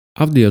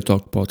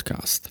Audiotalk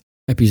Podcast.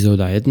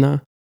 Epizóda 1.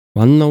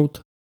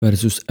 OneNote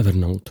versus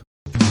Evernote.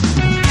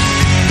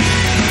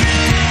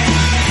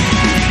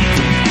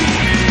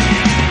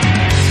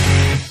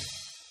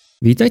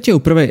 Vítajte u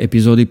prvej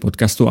epizódy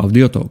podcastu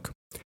Audiotalk.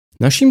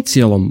 Naším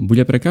cieľom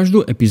bude pre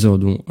každú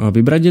epizódu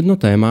vybrať jedno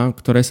téma,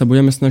 ktoré sa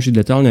budeme snažiť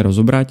detailne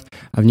rozobrať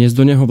a vniesť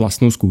do neho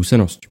vlastnú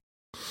skúsenosť.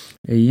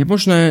 Je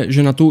možné,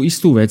 že na tú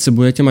istú vec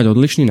budete mať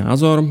odlišný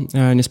názor,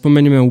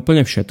 nespomenieme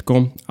úplne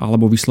všetko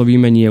alebo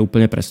vyslovíme nie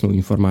úplne presnú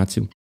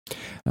informáciu.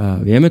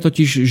 Vieme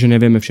totiž, že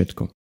nevieme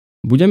všetko.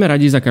 Budeme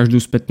radi za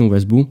každú spätnú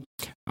väzbu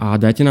a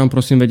dajte nám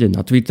prosím vedieť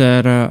na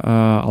Twitter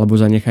alebo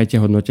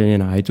zanechajte hodnotenie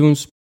na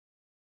iTunes.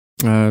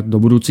 Do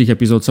budúcich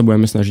epizód sa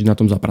budeme snažiť na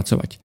tom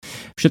zapracovať.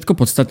 Všetko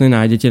podstatné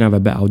nájdete na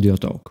webe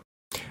Audiotalk.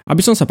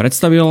 Aby som sa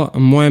predstavil,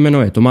 moje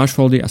meno je Tomáš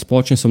Foldy a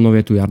spoločne so mnou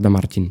je tu Jarda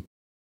Martin.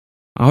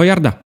 Ahoj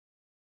Jarda.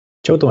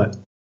 Čau Tome.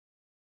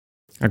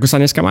 Ako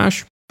sa dneska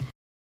máš?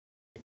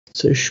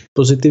 Chceš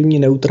pozitivní,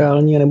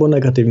 neutrální nebo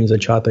negativní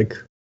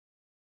začátek?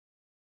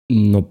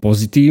 No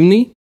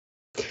pozitívny.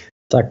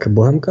 Tak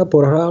Bohemka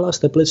prohrála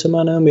s Teplicema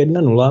jenom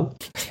 1-0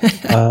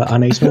 a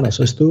nejsme na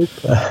sestup.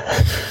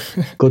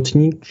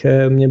 Kotník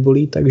mě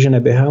bolí tak, že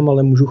neběhám,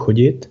 ale můžu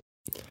chodit.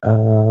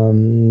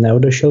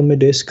 Neodešel mi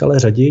disk, ale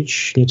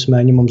řadič,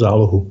 nicméně mám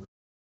zálohu.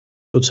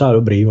 Docela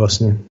dobrý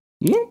vlastně.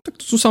 No, tak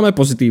to sú samé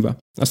pozitíva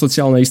a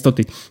sociálne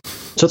istoty.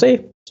 Co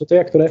ty,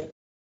 jak to jde?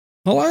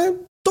 Ale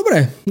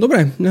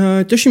dobre.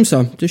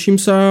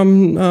 Teším sa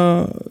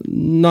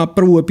na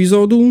prvú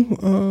epizódu,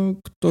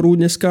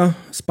 ktorú dneska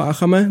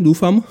spáchame,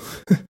 dúfam.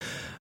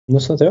 No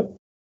snad jo.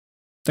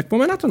 Tak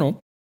poďme na to, no.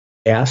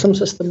 Já jsem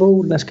se s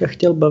tebou dneska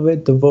chtěl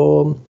bavit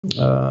o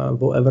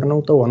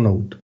Evernote a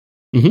OneNote.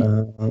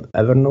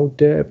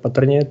 Evernote je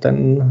patrně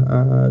ten,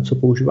 co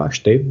používáš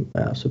ty.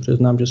 Já se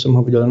přiznám, že jsem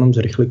ho viděl jenom z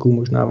rychliku,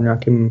 možná v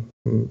nějakém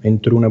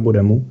intru nebo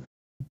demu.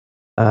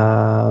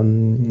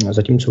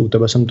 Zatímco u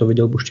tebe jsem to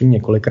viděl už tím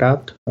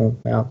několikrát.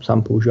 Já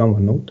sám používám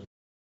OneNote.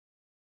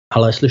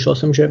 Ale slyšel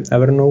jsem, že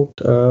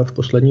Evernote v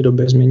poslední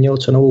době změnil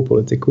cenovou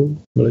politiku.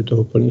 Byly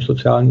toho plný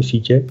sociální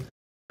sítě.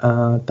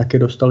 Taky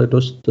dostali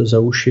dost za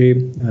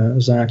uši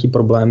za nějaký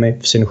problémy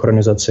v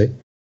synchronizaci.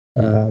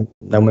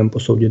 Neumím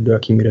posoudit, do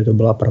jaký míry to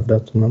byla pravda,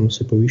 to nám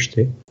asi povíš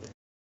ty.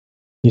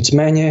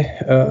 Nicméně,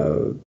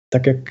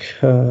 tak jak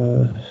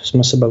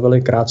jsme se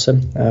bavili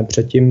krátce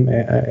předtím,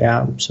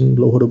 já jsem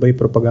dlouhodobý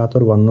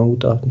propagátor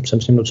OneNote a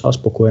jsem s ním docela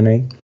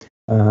spokojený,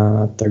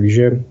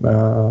 takže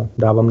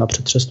dávám na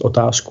přetřest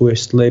otázku,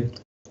 jestli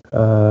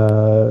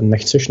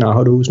nechceš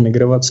náhodou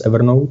zmigrovat z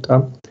Evernote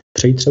a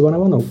přejít třeba na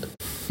OneNote.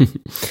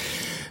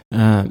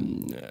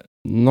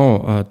 No,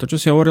 to, čo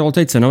si hovoril o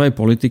tej cenovej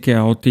politike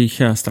a o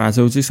tých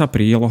strácajúcich sa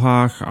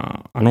prílohách,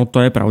 áno,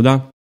 to je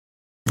pravda.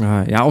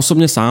 Ja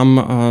osobne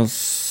sám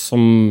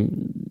som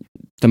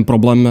ten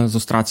problém so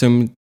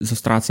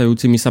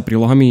strácajúcimi sa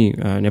prílohami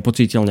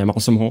nepocítil, nemal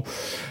som ho.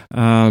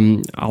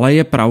 Ale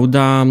je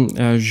pravda,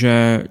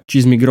 že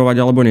či zmigrovať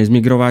alebo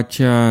nezmigrovať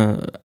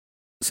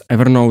z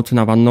Evernote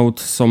na OneNote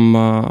som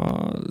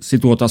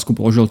si tú otázku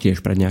položil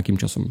tiež pred nejakým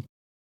časom.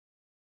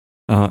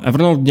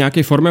 Evernote v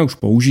nejakej forme už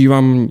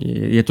používam,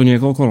 je to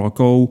niekoľko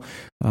rokov,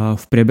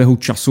 v priebehu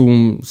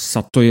času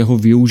sa to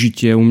jeho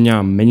využitie u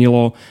mňa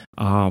menilo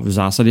a v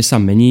zásade sa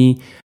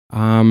mení.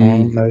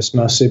 My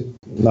jsme asi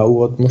na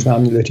úvod možná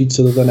měli říct,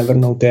 co to ten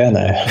Evernote je,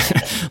 ne?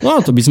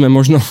 No, to by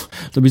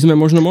sme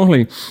možno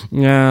mohli.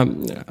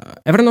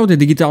 Evernote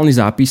je digitálny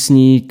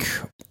zápisník,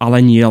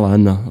 ale nie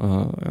len.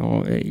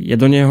 Je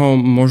do neho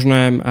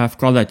možné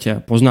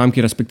vkladať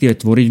poznámky, respektíve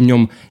tvoriť v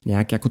ňom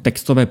nejaké ako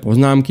textové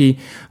poznámky,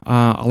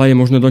 ale je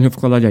možné do neho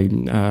vkladať aj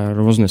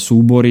rôzne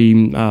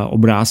súbory,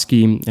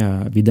 obrázky,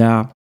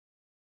 videá.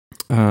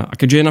 A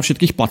keďže je na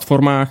všetkých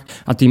platformách,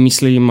 a tým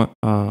myslím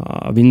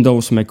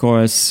Windows,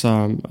 macOS,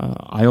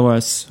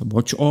 iOS,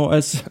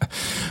 watchOS,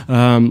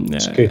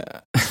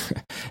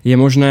 je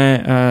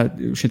možné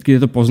všetky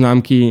tieto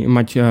poznámky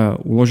mať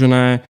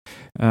uložené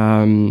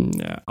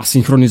a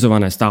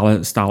synchronizované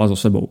stále so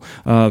sebou.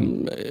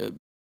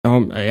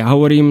 Ja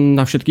hovorím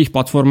na všetkých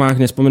platformách,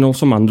 nespomenul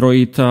som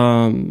Android,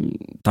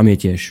 tam je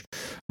tiež.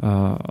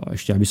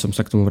 Ešte, aby som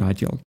sa k tomu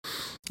vrátil.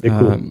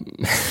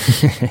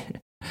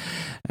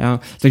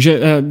 Ja,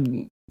 takže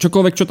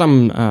čokoľvek, čo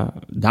tam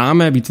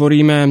dáme,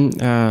 vytvoríme,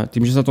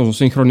 tým, že sa to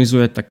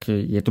zosynchronizuje, tak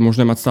je to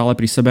možné mať stále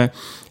pri sebe.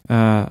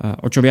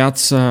 O čo viac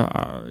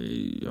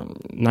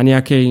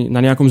na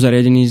nejakom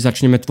zariadení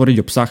začneme tvoriť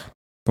obsah,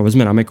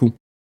 povedzme na Macu,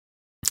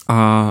 a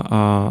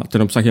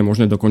ten obsah je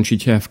možné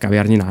dokončiť v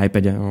kaviarni na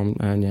iPade,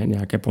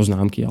 nejaké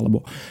poznámky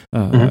alebo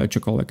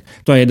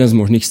čokoľvek. To je jeden z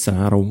možných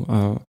scenárov.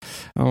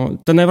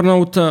 Ten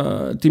Evernote,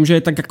 tým, že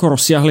je tak ako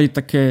rozsiahlý,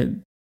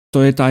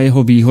 to je tá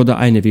jeho výhoda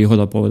aj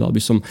nevýhoda, povedal by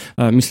som.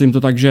 Myslím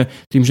to tak, že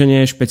tým, že nie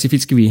je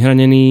špecificky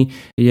vyhranený,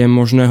 je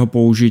možné ho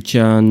použiť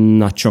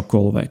na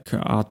čokoľvek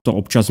a to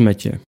občas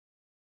mete.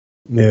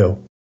 Jo.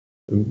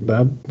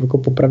 Já jako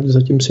popravdě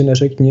zatím si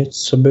neřekl nic,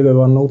 co by ve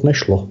OneNote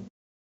nešlo.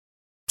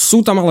 Sú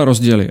tam ale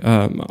rozdiely.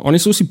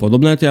 Oni sú si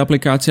podobné, tie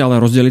aplikácie,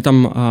 ale rozdiely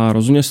tam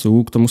rozhodne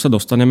sú, k tomu sa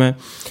dostaneme.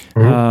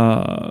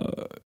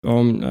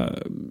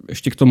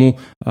 Ešte k tomu,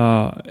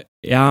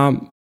 ja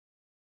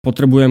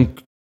potrebujem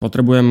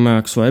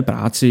k svojej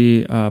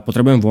práci,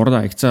 potrebujem Word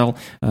a Excel,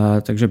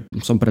 takže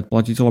som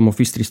predplatiteľom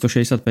Office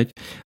 365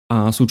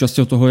 a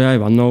súčasťou toho je aj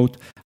OneNote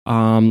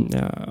a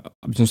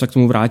aby som sa k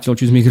tomu vrátil,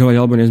 či zmigrovať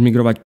alebo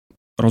nezmigrovať,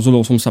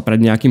 rozhodol som sa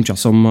pred nejakým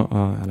časom,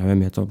 ja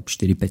neviem, je to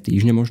 4-5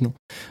 týždne možno,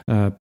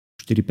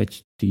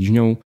 4-5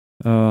 týždňov,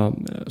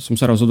 som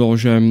sa rozhodol,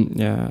 že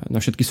na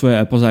všetky svoje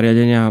Apple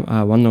zariadenia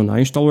OneNote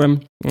nainštalujem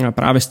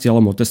práve s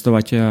cieľom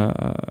otestovať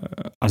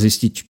a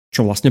zistiť,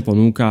 čo vlastne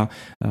ponúka,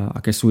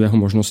 aké sú jeho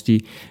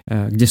možnosti,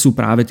 kde sú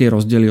práve tie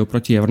rozdiely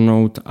oproti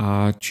Evernote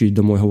a či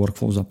do môjho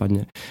workflow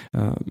zapadne.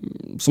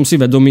 Som si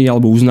vedomý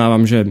alebo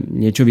uznávam, že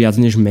niečo viac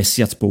než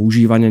mesiac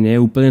používania nie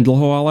je úplne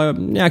dlho, ale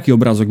nejaký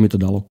obrázok mi to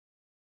dalo.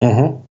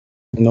 Aha.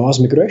 No a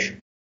zmigruješ?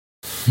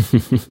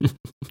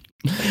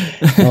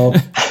 No,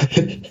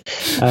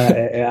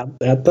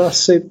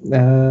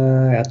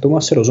 já tomu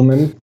asi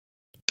rozumím.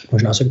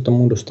 Možná se k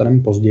tomu dostaneme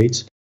později.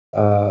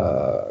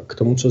 K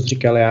tomu, co jsi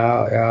říkal,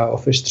 já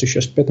Office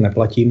 365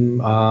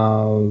 neplatím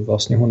a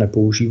vlastně ho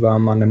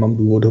nepoužívám a nemám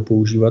důvod ho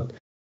používat.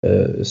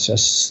 Já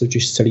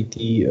totiž z celý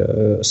té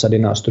sady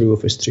nástrojů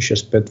Office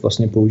 365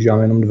 vlastně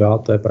používám jenom 2,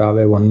 to je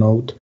právě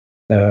OneNote.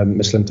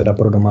 Myslím teda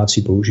pro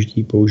domácí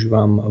použití.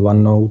 Používám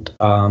OneNote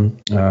a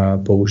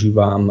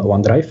používám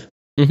OneDrive.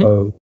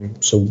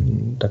 Jsou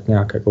tak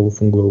nějak jako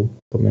fungují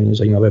poměrně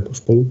zajímavé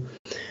pospolu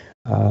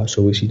a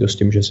souvisí to s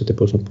tím, že si ty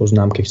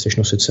poznámky chceš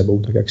nosit sebou,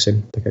 tak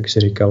jak jsi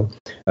říkal.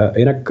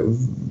 Jinak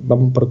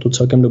mám pro to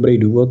celkem dobrý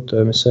důvod.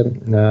 My se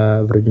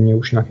v rodině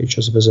už nějaký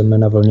čas vezeme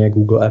na vlně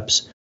Google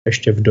Apps,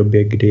 ještě v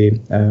době,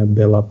 kdy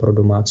byla pro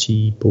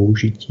domácí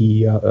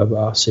použití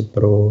asi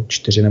pro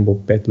 4 nebo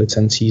 5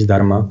 licencí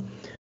zdarma,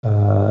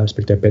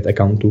 respektive 5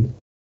 accountů.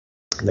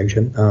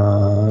 Takže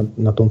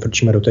na tom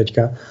frčíme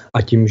doteďka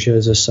a tím,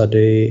 že ze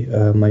sady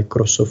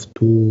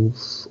Microsoftu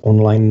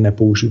online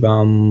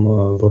nepoužívám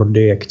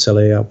Wordy,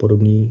 Excely a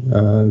podobné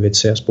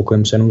věci a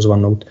spokojím se jenom s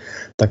OneNote,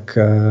 tak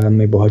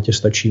mi bohatě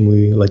stačí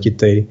můj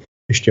letitý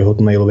ještě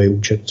hotmailový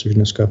účet, což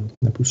dneska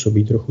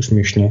nepůsobí trochu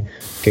směšně,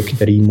 ke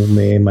kterému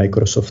mi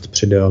Microsoft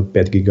přidal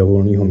 5 GB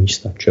volného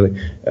místa. Čili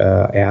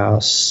já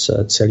z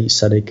celé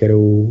sady,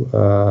 kterou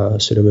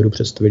si dovedu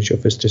představit, že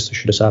Office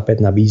 365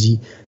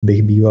 nabízí,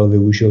 bych býval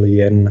využil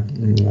jen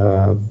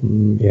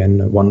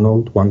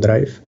OneNote,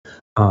 OneDrive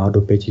a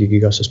do 5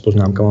 GB se s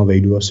poznámkama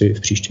vejdu asi v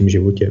příštím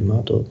životě.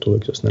 A to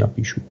tolik zase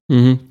nenapíšu.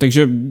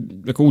 Takže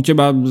jako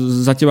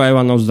za teba je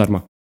OneNote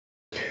zdarma?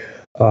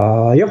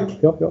 Jo.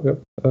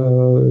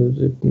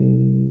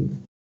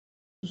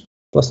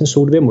 Vlastně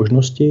jsou 2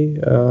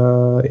 možnosti,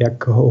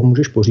 jak ho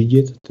můžeš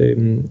pořídit. Ty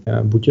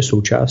buď je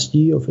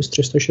součástí Office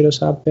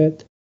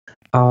 365,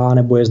 a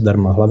nebo je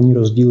zdarma. Hlavní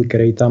rozdíl,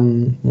 který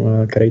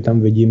tam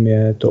vidím,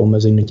 je to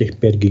omezení na těch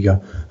 5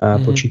 GB.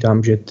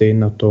 Počítám, že ty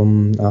na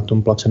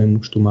tom placeném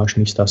účtu máš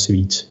místa asi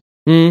víc.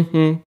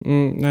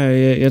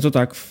 Je to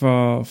tak,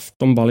 v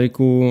tom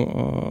balíku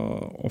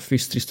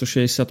Office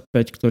 365,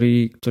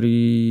 ktorý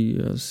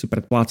si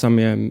predplácam,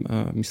 je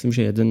myslím,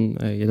 že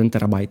 1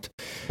 terabajt,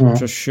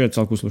 čož je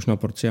celku slušná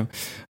porcia.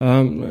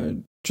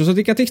 Čo sa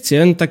týka tých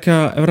cien, tak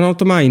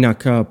Evernote to má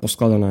inak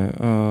poskladané.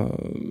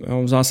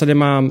 V zásade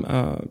má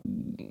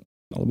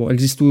alebo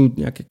existujú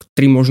nejaké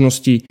 3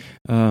 možnosti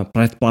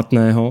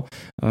predplatného,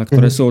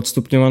 ktoré sú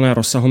odstupňované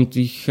rozsahom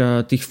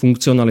tých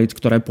funkcionalít,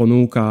 ktoré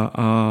ponúka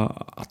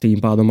a tým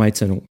pádom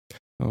aj cenu.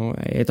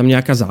 Je tam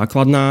nejaká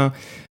základná,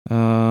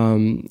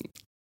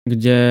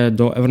 kde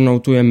do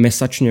Evernote je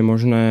mesačne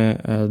možné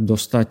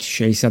dostať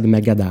 60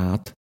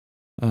 megadát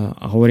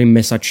a hovorím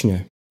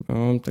mesačne.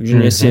 Takže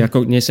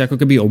nie si ako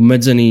keby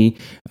obmedzený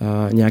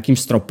nejakým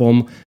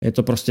stropom, je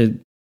to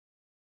proste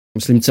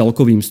myslím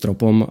celkovým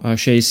stropom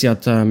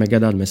 60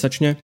 megadát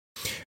mesačne.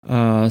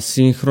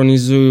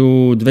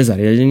 Synchronizujú 2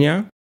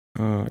 zariadenia,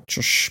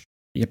 čož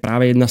je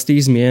práve jedna z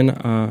tých zmien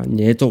a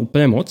nie je to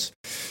úplne moc.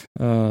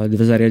 2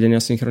 zariadenia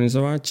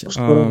synchronizovať.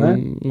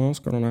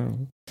 Skoro ne.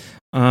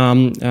 A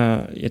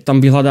je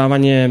tam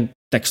vyhľadávanie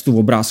textu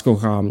v obrázkoch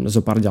a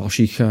zo pár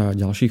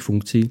ďalších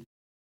funkcií.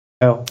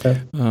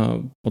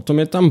 Potom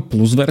je tam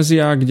plus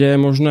verzia, kde je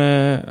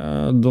možné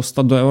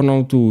dostať do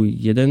Evernote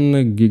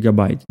 1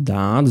 GB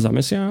dát za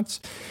mesiac.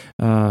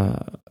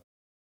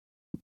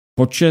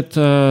 Počet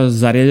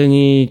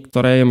zariadení,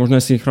 ktoré je možné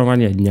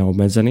synchronovať, je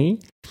neobmedzený.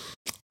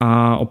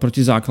 A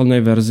oproti základnej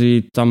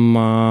verzii tam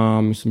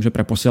má, myslím, že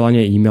pre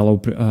posielanie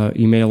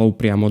e-mailov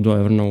priamo do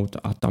Evernote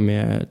a tam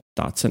je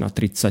tá cena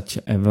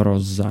 30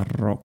 € za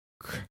rok.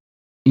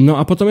 No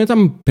a potom je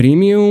tam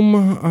Premium,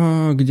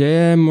 kde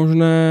je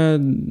možné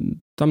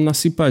tam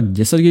nasypať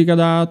 10 GB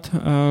dát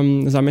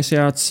za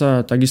mesiac,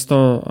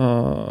 takisto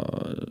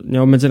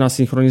neobmedzená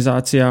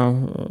synchronizácia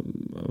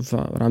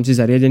v rámci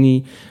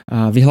zariadení,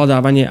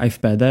 vyhľadávanie aj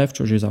v PDF,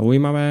 čo je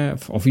zaujímavé,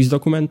 v Office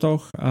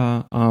dokumentoch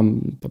a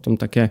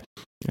potom také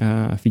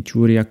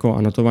featurey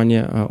ako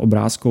anotovanie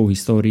obrázkov,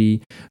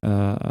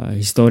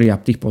 história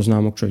tých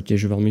poznámok, čo je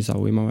tiež veľmi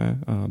zaujímavé,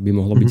 by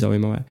mohlo byť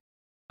zaujímavé.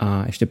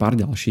 A ešte pár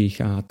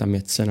ďalších a tam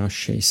je cena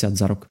 60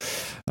 za rok.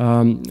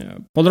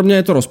 Podrobne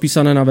je to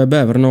rozpísané na webe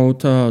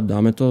Evernote,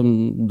 dáme to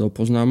do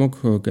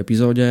poznámok k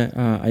epizóde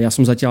a ja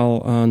som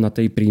zatiaľ na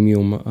tej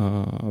premium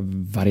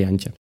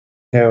variante.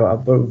 Jo, a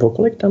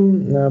kolik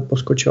tam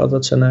poskočila ta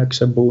cena, jak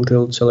se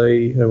bouřil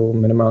celý, nebo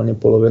minimálně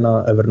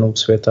polovina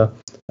Evernote světa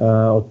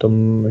o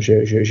tom,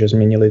 že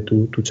změnili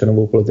tu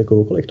cenovou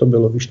politiku. Kolik to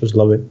bylo, víš to z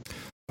hlavy?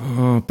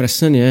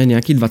 Presne nie,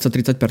 nejaký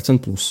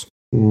 20-30% plus.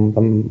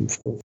 Tam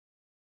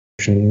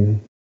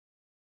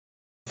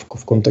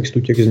v kontextu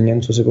těch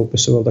změn, co si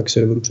popisoval, tak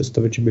si dovedu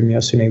představit, že by mě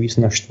asi nejvíc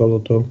naštvalo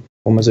to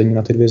omezení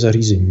na ty 2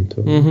 zařízení.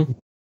 To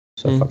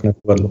se fakt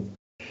nepovedlo.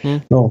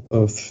 No,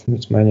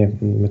 nicméně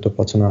je to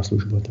placená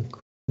služba, tak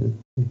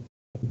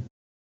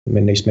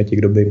my nejsme ti,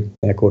 kdo by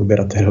jako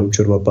odběratel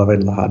určoval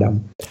pravidla,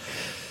 hádám.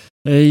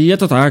 Je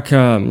to tak,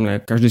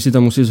 každý si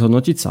to musí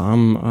zhodnotiť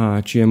sám,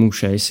 či je mu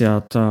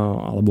 60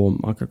 alebo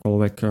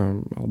akákoľvek,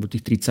 alebo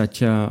tých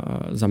 30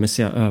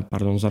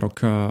 za rok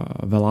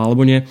veľa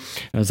alebo nie,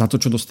 za to,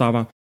 čo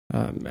dostáva.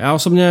 Ja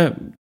osobne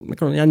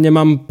ja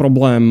nemám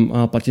problém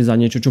platiť za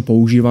niečo, čo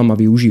používam a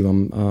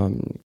využívam.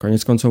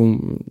 Konec koncov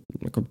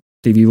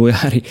tí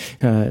vývojári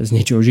z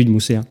niečoho žiť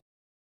musia.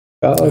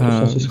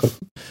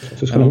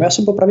 Já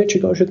jsem popravdě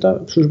čekal, že ta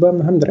služba je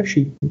mnohem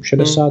dražší.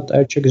 60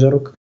 éček za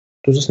rok,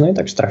 to zase není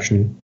tak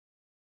strašný.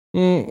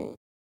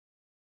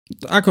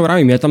 Ako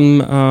vravím, je tam,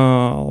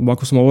 alebo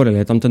ako som hovoril,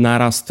 je tam ten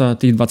nárast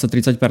tých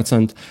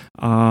 20-30%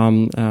 a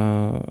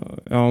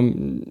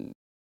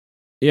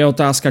je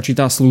otázka, či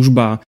tá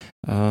služba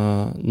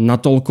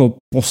natoľko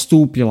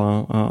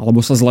postúpila alebo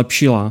sa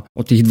zlepšila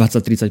o tých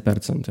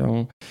 20-30%.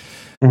 Jo?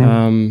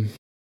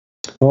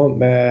 No,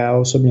 já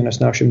osobně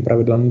nesnáším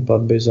pravidelné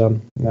platby za,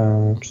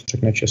 co se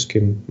řekne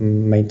česky,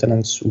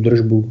 maintenance,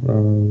 údržbu,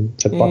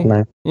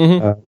 předplatné,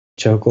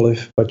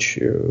 čehokoliv, pač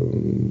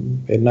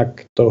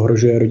jednak to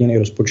ohrožuje rodinný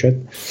rozpočet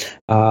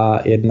a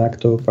jednak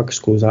to pak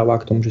sklouzává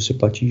k tomu, že si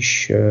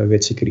platíš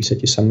věci, které se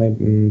ti sami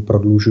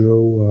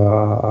prodlužujou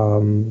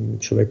a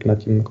člověk nad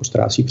tím jako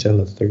ztrácí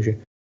přehled, takže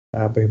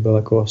já bych byl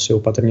jako asi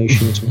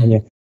opatrnější,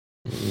 nicméně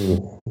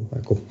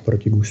jako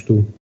proti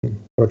gustu.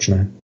 Proč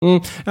ne?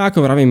 Ako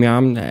vravím, ja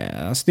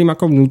s tým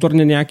ako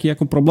vnútorne nejaký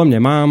ako problém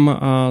nemám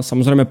a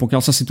samozrejme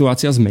pokiaľ sa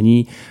situácia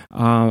zmení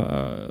a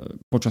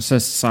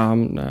počase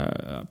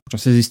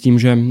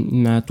zistím, že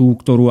tú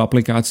ktorú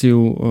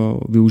aplikáciu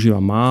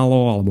využívam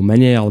málo alebo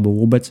menej alebo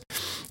vôbec,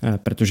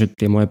 pretože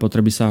tie moje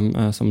potreby sa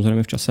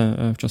samozrejme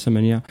v čase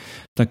menia,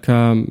 tak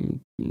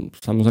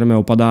samozrejme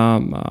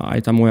opadá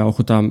aj tá moja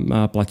ochota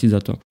platiť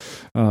za to.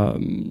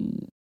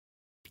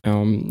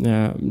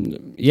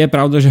 Je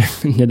pravda, že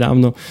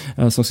nedávno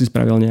som si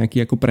spravil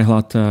nejaký ako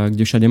prehľad,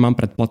 kde všade mám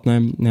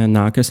predplatné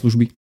na aké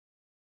služby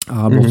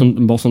a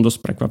bol som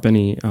dosť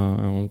prekvapený,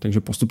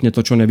 takže postupne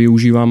to, čo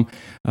nevyužívam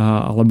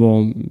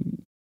alebo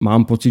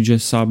mám pocit,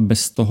 že sa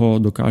bez toho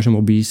dokážem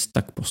obísť,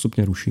 tak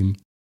postupne ruším.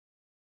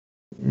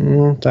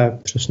 To je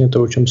přesně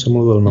to, o čem jsem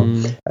mluvil. No.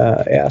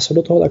 Já se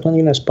do toho takhle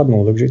nikdy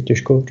nespadnul, takže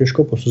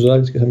těžko posuzovat,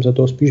 vždycky jsem se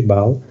toho spíš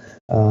bál.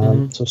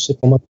 Co si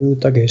pamatuju,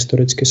 tak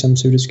historicky jsem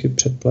si vždycky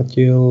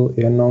předplatil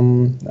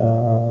jenom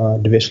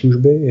 2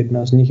 služby.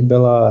 Jedna z nich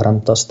byla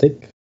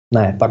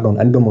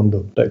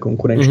Endomondo, to je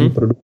konkurenční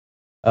produkt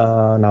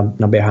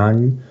na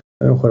běhání.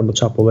 Mimochodem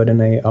docela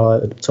povedený,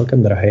 ale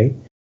celkem drahej.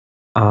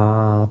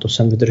 A to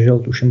jsem vydržel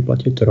tuším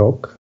platit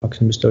rok, pak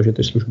jsem myslel, že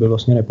ty služby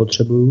vlastně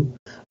nepotřebuju.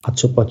 A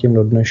co platím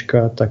do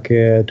dneška, tak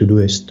je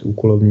Todoist,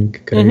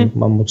 úkolovník, který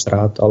mám moc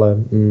rád, ale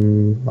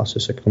asi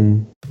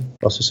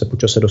se po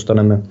čase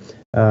dostaneme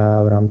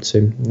v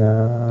rámci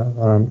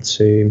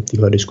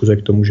téhle diskuze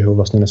k tomu, že ho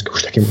vlastně dneska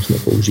už taky moc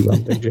nepoužívám.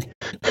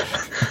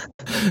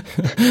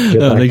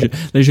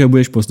 Takže ho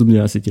budeš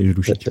postupně asi těž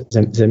rušit.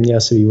 Země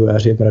asi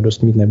vývojáři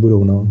radost mít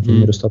nebudou, no.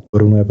 Země dostat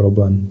korunu je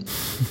problém.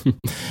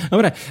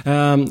 Dobre,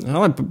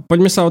 ale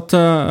poďme sa od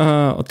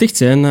tých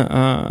cien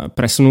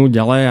presunúť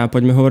ďalej a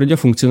poďme hovoriť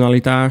o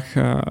funkcionalitách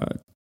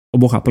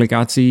oboch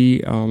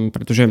aplikácií,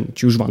 pretože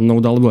či už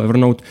OneNote alebo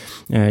Evernote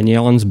nie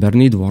je len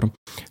zberný dvor,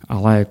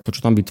 ale to,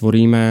 čo tam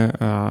vytvoríme,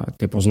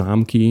 tie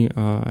poznámky,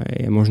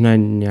 je možné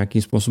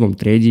nejakým spôsobom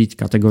triediť,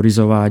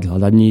 kategorizovať,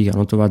 hľadať nich,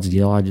 anotovať,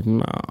 zdieľať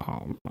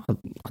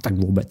a tak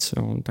vôbec,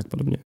 tak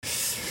podobne.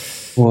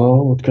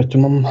 Odkud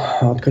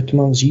to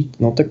mám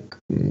vzít? No tak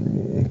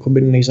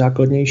jakoby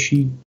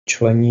nejzákladnější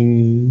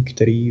členění,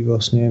 který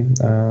vlastně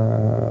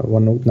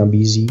OneNote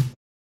nabízí,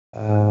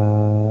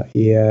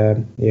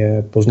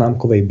 je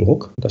poznámkový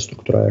blok. Ta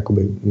struktura je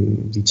jakoby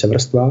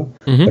vícevrstvá.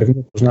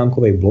 První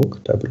poznámkový blok,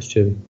 to je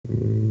prostě,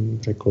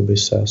 řeklo by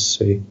se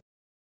asi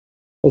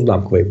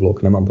poznámkový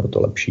blok, nemám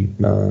proto lepší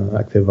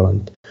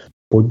ekvivalent.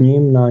 Pod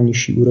ním na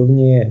nižší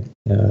úrovni je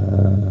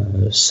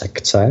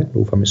sekce,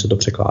 doufám, že se to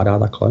překládá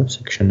takhle,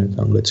 section je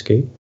to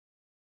anglicky.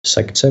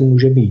 Sekce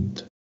může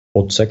být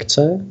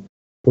podsekce,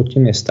 pod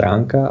tím je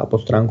stránka a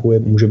pod stránkou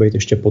může být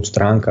ještě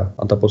podstránka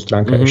a ta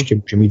podstránka ještě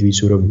může mít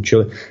víc úrovní,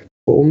 čili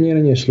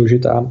poměrně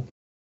složitá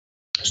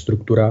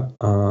struktura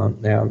a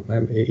já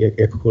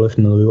jakkoliv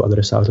miluju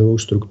adresářovou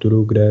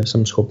strukturu, kde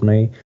jsem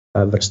schopnej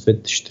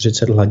vrstvit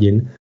 40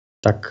 hladin,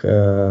 tak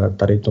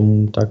tady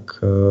tomu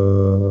tak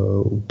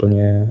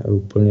úplně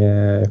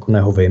jako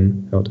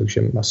nehovím. Jo,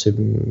 takže asi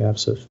já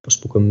se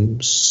spokojím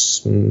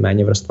s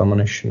méně vrstvama,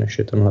 než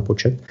je tenhle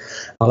počet.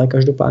 Ale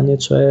každopádně,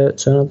 co je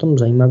na tom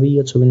zajímavé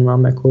a co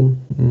vnímám jako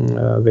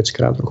věc,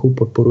 která trochu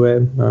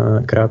podporuje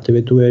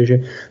kreativitu, je,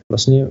 že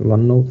vlastně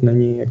OneNote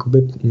není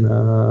jakoby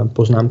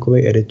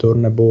poznámkový editor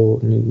nebo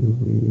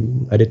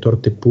editor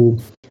typu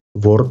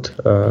Word,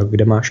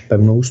 kde máš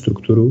pevnou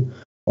strukturu.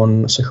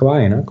 On se chová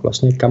jinak,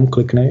 vlastně kam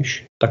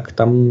klikneš, tak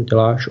tam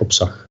děláš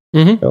obsah.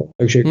 Jo?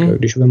 Takže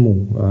když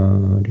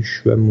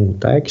vemu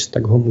text,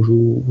 tak ho můžu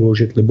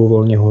uložit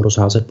libovolně, ho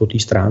rozházet po té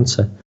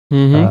stránce.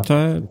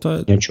 To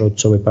je něco,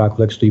 co vypadá jako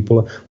textový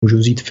pole. Můžu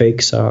vzít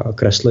fix a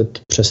kreslit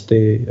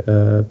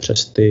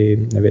přes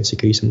ty věci,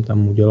 které jsem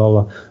tam udělal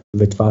a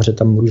vytvářet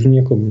tam různý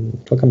jako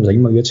celkem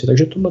zajímavé věci,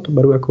 takže tohle to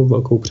beru jako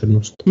velkou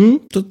přednost.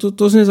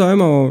 To znie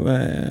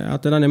zaujímavé. Já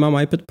teda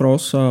nemám iPad Pro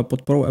s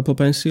podporou Apple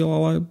Pencil,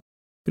 ale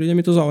príde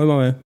mi to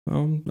zaujímavé,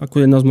 ako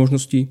jedna z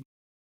možností.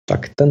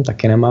 Tak ten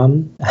taky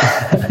nemám.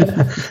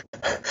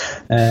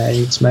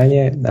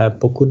 Nicméně,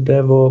 pokud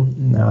jde o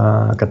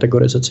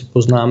kategorizaci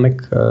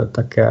poznámek,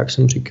 tak jak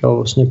jsem říkal,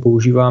 vlastně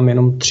používám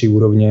jenom 3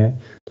 úrovně.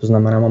 To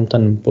znamená, mám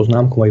ten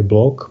poznámkový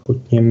blok,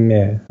 pod ním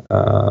je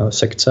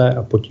sekce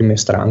a pod tím je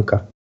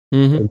stránka.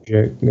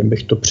 Takže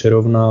kdybych to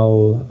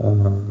přirovnal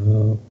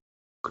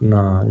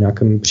na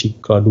nějakém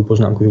příkladu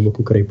poznámkového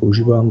bloku, který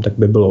používám, tak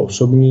by bylo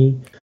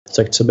osobní,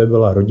 sekce by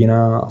byla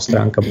rodina a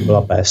stránka by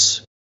byla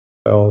pes.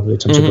 Jo,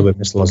 teď jsem si to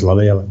vymyslel z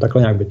hlavy, ale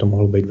takhle nějak by to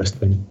mohlo být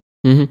vrstvený.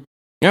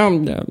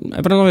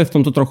 Evernote je v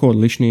tomto trochu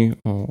odlišný,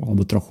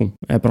 alebo trochu,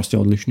 je prostě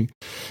odlišný.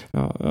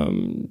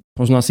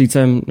 Pozná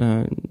síce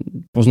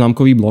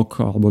poznámkový blok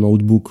alebo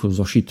notebook,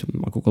 zošit,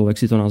 akokoľvek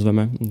si to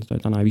nazveme, to je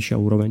tá najvyššia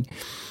úroveň,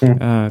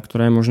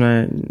 ktoré je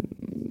možné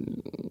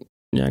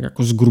nejak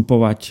ako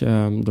zgrupovať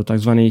do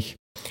takzvaných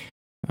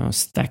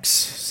stacks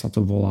sa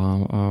to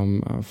volá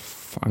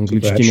v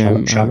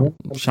angličtine.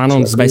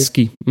 Shannon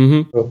zväzky.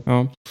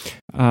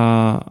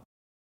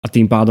 A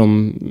tým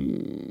pádom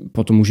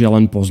potom už je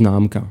len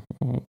poznámka.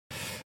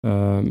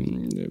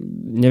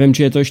 Neviem,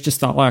 či je to ešte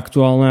stále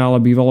aktuálne,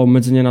 ale bývalo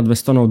obmedzenie na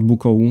 200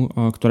 notebookov,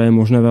 ktoré je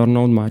možné v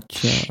Evernote mať.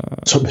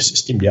 Co by si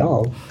s tým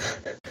dělal?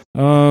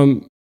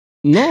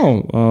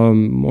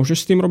 Môžeš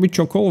s tým robiť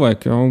čokoľvek.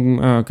 Jo.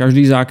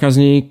 Každý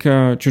zákazník,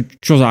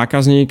 čo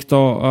zákazník,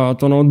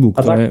 to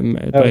notebook.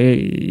 To je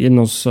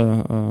jedno z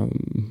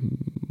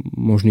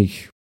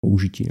možných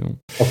použití. Jo.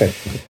 Okay.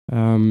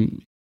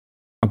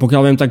 A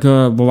pokiaľ viem, tak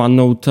vo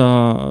OneNote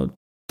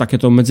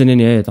takéto obmedzenie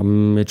nie je.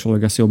 Tam je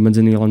človek asi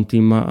obmedzený len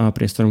tým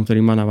priestorom,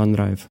 ktorý má na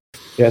OneDrive.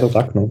 Je to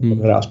tak, no.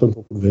 Aspoň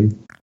pokud vím.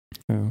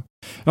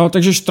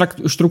 Takže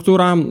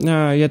štruktúra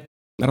je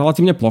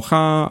relatívne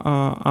plochá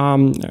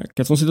a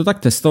keď som si to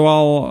tak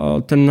testoval,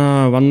 ten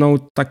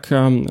OneNote, tak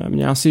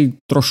mne asi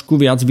trošku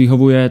viac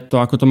vyhovuje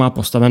to, ako to má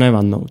postavené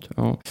OneNote.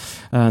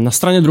 Na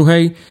strane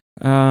druhej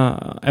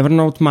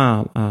Evernote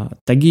má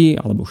tagy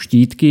alebo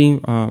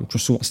štítky, čo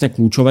sú vlastne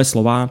kľúčové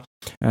slová,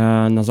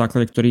 na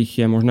základe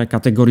ktorých je možné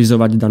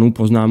kategorizovať danú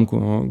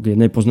poznámku. K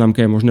jednej poznámke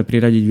je možné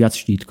priradiť viac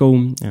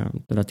štítkov,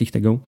 teda tých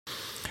tagov.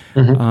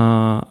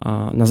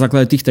 A na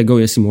základe tých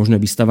tagov je si možné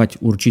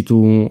vystavať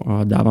určitú,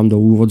 dávam do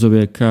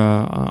úvodzoviek,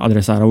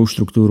 adresárovú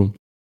štruktúru.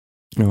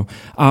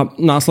 A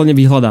následne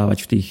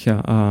vyhľadávať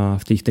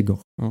v tých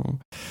tagoch.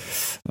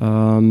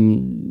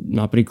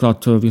 Napríklad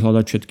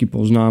vyhľadať všetky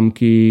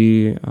poznámky,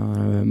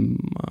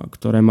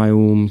 ktoré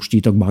majú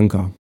štítok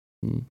banka.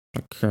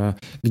 Tak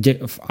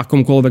kde v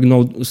akomkoľvek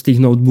z tých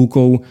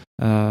notebookov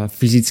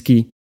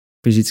fyzicky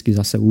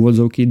zase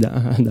úvodzovky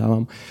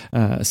dávam,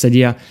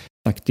 sedia,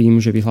 tak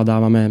tým, že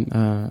vyhľadávame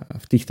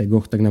v tých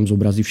tagoch, tak nám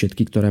zobrazí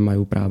všetky, ktoré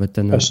majú práve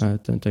ten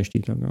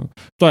štítok.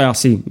 To je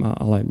asi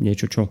ale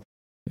niečo, čo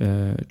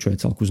je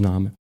celku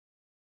známe.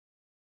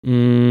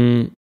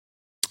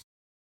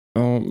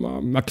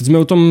 A keď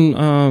sme o tom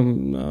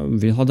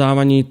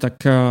vyhľadávaní,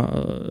 tak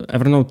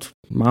Evernote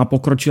má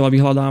pokročilé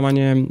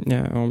vyhľadávanie.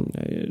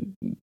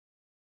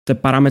 Tie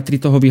parametry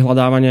toho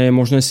vyhľadávania je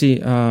možné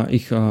si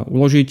ich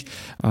uložiť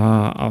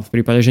a v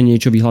prípade, že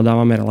niečo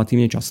vyhľadávame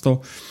relatívne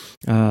často,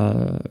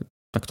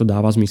 tak to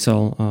dáva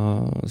zmysel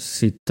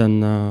si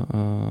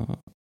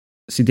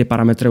tie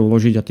parametre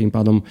uložiť a tým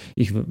pádom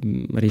ich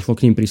rýchlo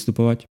k ním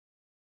pristupovať.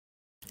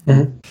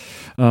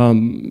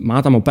 Má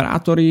tam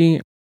operátory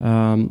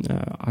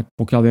a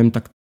pokiaľ viem,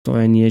 tak to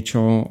je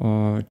niečo,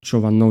 čo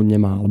OneNote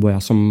nemá, lebo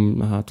ja som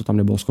to tam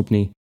nebol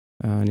schopný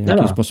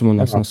nějakým způsobem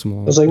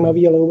nasmlouvat. To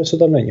zajímavý, ale vůbec to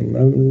tam není.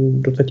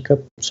 Doteďka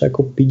se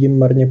jako pídím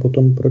marně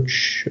potom, proč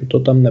to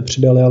tam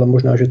nepřidali, ale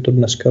možná, že to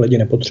dneska lidi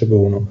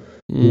nepotřebují. No.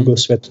 Google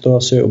svět to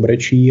asi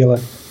obrečí, ale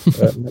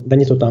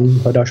není to tam,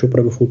 hledáš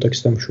opravdu full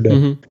textem všude.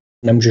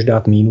 Nemůžeš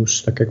dát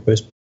mínus, tak jak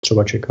bys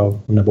třeba čekal,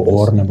 nebo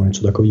or, nebo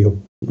něco takového.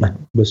 Ne,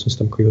 vůbec nic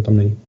takového tam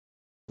není.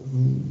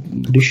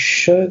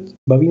 Když se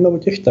bavíme o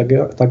těch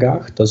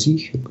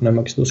tazích, nevím,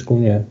 jak se to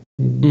skloňuje,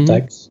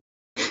 tags,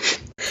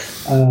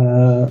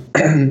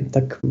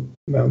 tak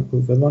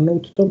ve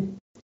OneNote to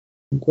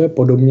funguje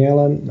podobně,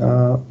 ale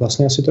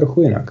vlastně asi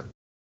trochu jinak.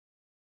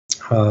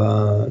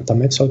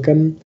 Tam je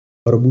celkem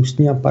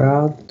robustní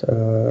aparát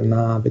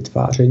na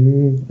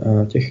vytváření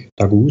těch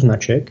tagů,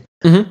 značek,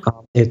 a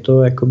je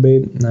to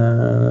jakoby,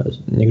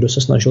 někdo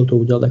se snažil to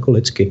udělat jako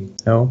lidsky,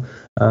 jo?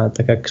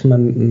 Tak jak jsme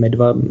my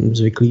dva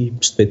zvyklí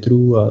z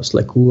Twitteru a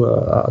Slacku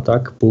a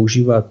tak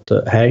používat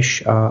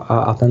hash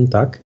a ten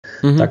tag,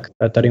 tak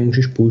tady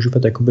můžeš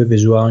používat jakoby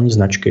vizuální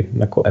značky,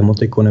 jako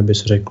emotikony by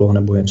se řeklo,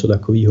 nebo něco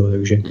takového,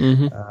 takže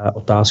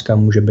otázka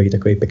může být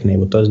takový pěkný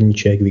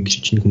otazníček,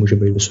 výkřičník může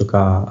být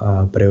vysoká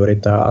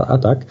priorita a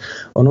tak.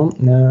 Ono,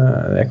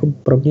 jako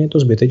pro mě je to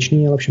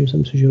zbytečný, ale všiml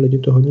jsem si, že lidi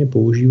to hodně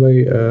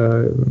používají,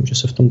 že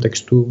se v tom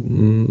textu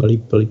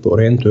líp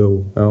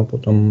orientujou. Jo?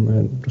 Potom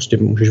prostě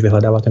můžeš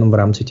vyhledávat jenom v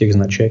rámci těch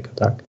značek a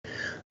tak.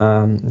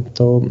 A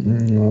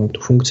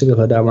tu funkci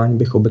vyhledávání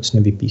bych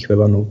obecně vypích ve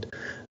OneNote.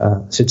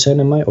 Sice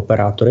nemají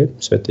operátory,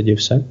 světe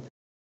div se,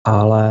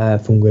 ale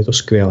funguje to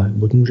skvěle.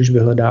 Buď můžeš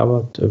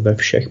vyhledávat ve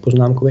všech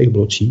poznámkových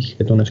blocích,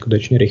 je to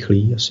neskutečně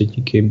rychlý, asi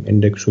díky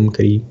indexům,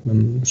 který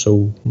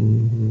jsou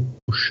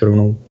už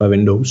rovnou ve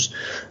Windows,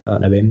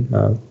 nevím,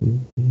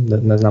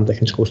 neznám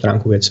technickou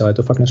stránku věci, ale je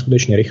to fakt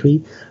neskutečně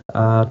rychlý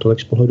a tolik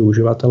z pohledu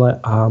uživatele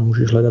a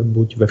můžeš hledat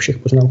buď ve všech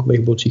poznámkových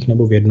blocích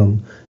nebo v jednom.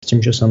 S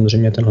tím, že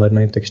samozřejmě ten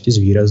hledaný text je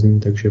zvýrazný,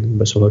 takže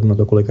bez ohledu na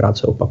to, kolikrát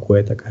se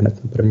opakuje, tak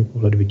hned na první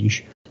pohled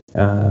vidíš,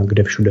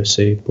 kde všude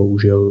si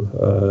použil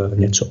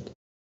něco.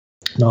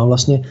 No a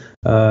vlastně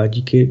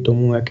díky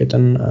tomu, jak je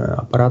ten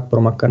aparát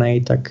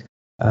promakaný, tak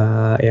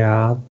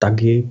já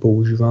tagy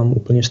používám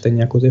úplně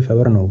stejně jako ty v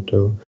Evernote.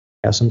 Jo.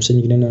 Já jsem se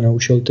nikdy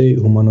nenaučil ty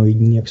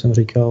humanoidní, jak jsem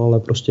říkal, ale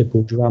prostě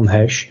používám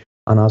hash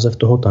a název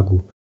toho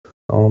tagu.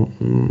 No,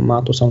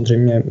 má to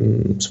samozřejmě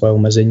svoje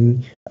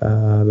omezení.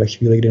 Ve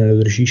chvíli, kdy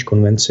nedodržíš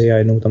konvenci a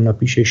jednou tam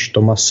napíšeš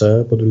Tomas,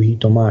 po druhý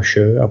Tomáš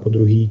a po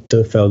druhý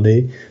T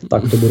Feldy,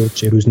 tak to budou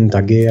 3 různý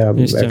tagy a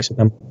jak se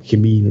tam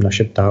chybí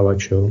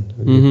našeptávač. Jo.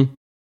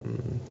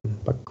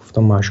 Pak v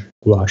tom máš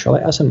guláš.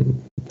 Ale já jsem,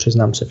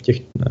 přiznám se, v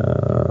těch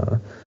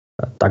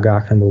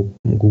tagách, nebo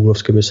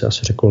googlovsky by se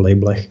asi řeklo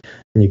labelech,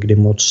 nikdy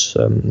moc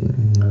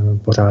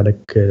pořádek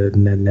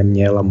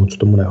neměl a moc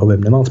tomu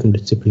nehovím. Nemám v tom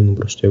disciplínu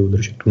prostě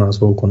udržet tu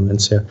názvovou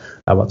konvenci a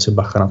dávat si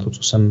bacha na to,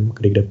 co jsem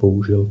kde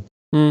použil.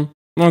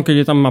 No, keď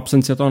je tam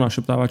absencia toho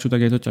našeptávaču,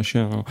 tak je to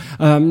ťažšie. No.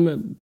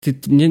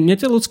 Mne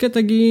tie ľudské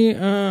tagy,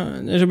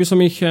 že by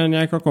som ich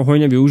nejak ako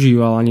hojne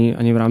využíval ani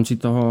v rámci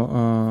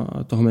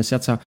toho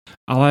mesiaca,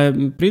 ale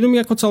prídu mi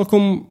ako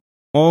celkom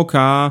OK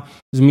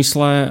v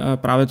zmysle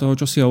práve toho,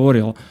 čo si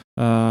hovoril.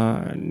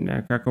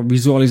 Nejaká ako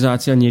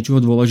vizualizácia niečoho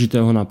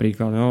dôležitého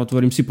napríklad. No,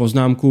 otvorím si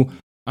poznámku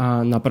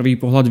a na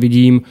prvý pohľad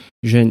vidím,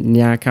 že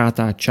nejaká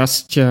tá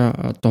časť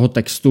toho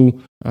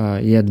textu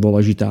je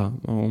dôležitá.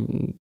 No,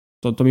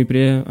 to mi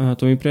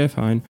príde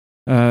fajn.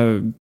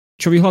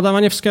 Čo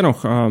vyhľadávanie v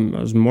skenoch?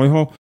 Z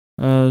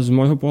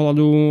môjho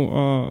pohľadu,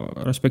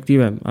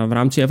 respektíve v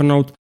rámci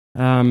Evernote,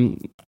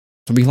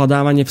 to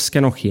vyhľadávanie v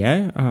skenoch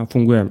je a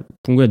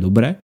funguje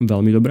dobre,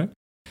 veľmi dobre.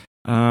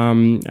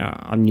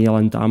 A nie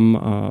len tam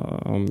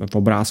v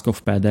obrázkoch,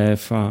 v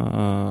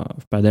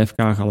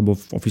PDF-kách alebo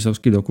v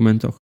officeovských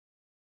dokumentoch.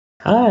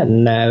 Ale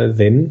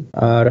nevím,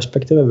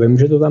 respektive vím,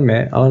 že to tam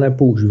je, ale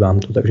nepoužívám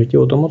to, takže ti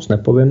o tom moc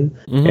nepovím,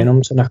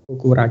 jenom se na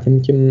chvilku vrátím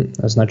k těm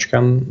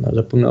značkám.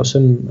 Zapomněl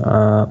jsem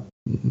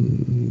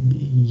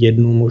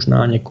jednu,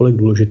 možná několik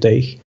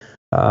důležitých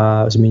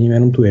a zmíním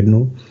jenom tu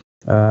jednu.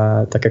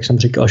 Tak jak jsem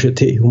říkal, že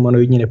ty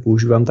humanoidní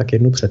nepoužívám, tak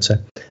jednu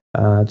přece.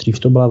 Dřív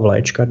to byla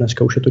vléčka,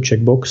 dneska už je to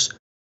checkbox.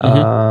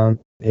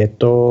 Je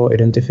to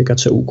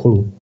identifikace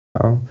úkolů.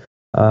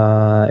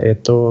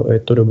 Je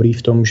to dobrý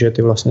v tom, že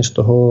ty vlastně z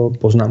toho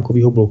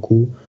poznámkového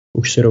bloku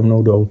už si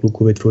rovnou do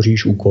Outlooku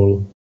vytvoříš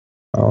úkol.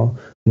 Jo.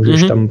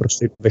 Můžeš tam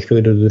prostě ve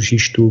chvíli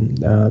dodržíš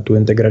tu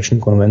integrační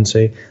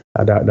konvenci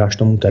a dáš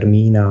tomu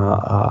termín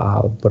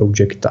a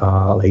project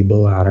a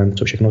label a nevím,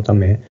 co všechno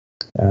tam je.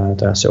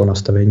 To je asi o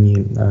nastavení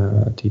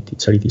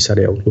celé té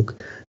sady Outlook,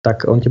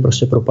 tak on ti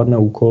prostě propadne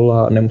úkol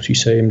a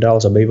nemusíš se jim dál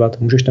zabývat.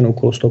 Můžeš ten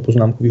úkol z toho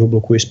poznámkového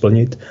bloku i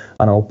splnit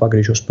a naopak,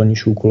 když ho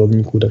splníš u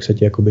úkolovníku, tak se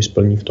ti jakoby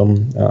splní v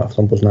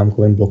tom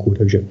poznámkovém bloku,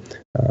 takže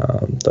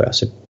to je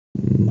asi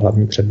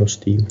hlavní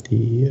přednost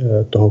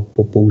toho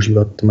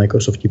používat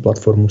Microsoftí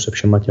platformu se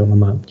všema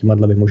těma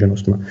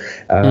vymoženostma.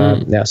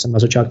 Já jsem na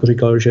začátku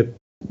říkal, že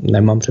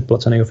nemám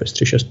předplacený Office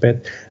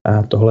 365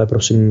 a tohle je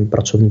prosím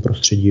pracovní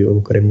prostředí,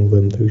 o kterém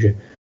mluvím, takže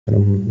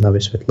jenom na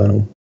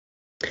vysvětlenou.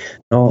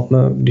 No,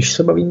 když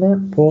se bavíme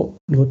o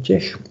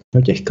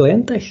těch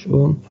klientech,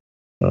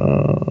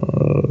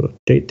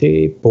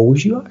 Ty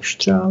používáš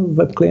třeba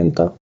web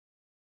klienta?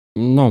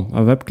 No,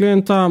 web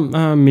klienta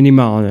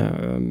minimálne.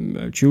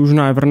 Či už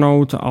na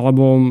Evernote,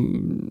 alebo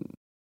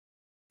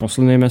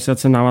posledné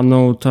mesiace na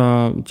OneNote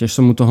tiež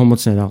som mu toho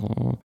moc nedal.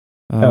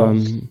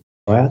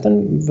 No já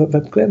ten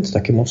web klient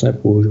taky moc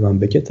nepoužívám,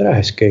 byť je teda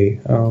hezký.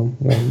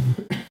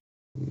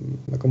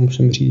 Jako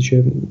musím říct,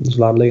 že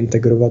zvládli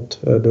integrovat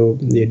do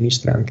jedné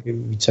stránky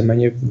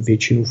víceméně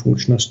většinu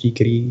funkčností,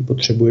 který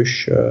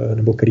potřebuješ,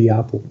 nebo který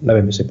já,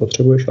 nevím, jestli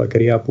potřebuješ, ale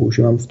který já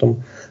používám v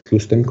tom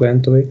tlustém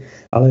klientovi,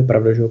 ale je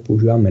pravda, že ho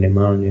používám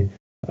minimálně.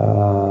 A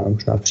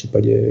možná v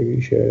případě,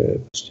 že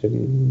prostě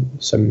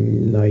jsem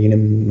na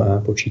jiném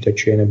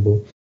počítači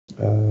nebo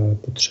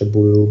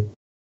potřebuju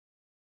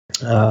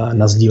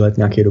nasdílet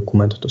nějaký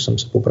dokument, to jsem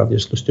se popravdě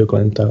z tlustého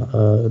klienta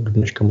do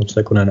dneška moc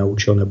jako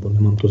nenaučil, nebo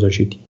nemám to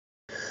zažitý.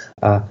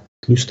 A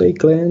tlustý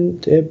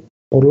klient je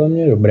podle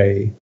mě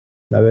dobrý.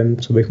 Nevím,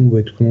 co bych mu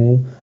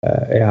vytknul.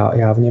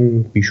 Já v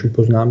něm píšu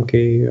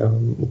poznámky,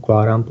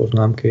 ukládám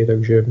poznámky,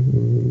 takže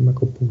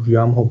jako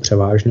používám ho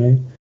převážně.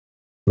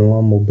 No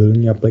a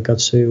mobilní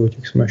aplikaci, o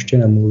těch jsme ještě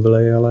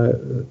nemluvili, ale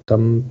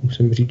tam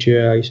musím říct, že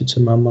já ji sice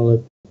mám, ale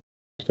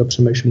teďka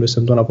přemýšlím, když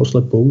jsem to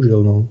naposled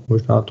použil. No.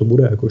 Možná to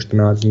bude jako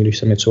 14 dní, když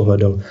jsem něco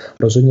hledal.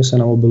 Rozhodně se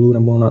na mobilu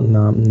nebo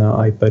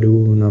na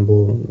iPadu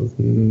nebo v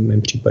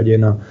mém případě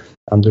na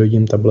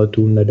Androidním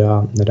tabletu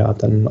nedá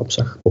ten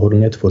obsah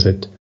pohodlně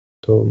tvořit.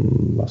 To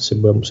asi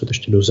bude muset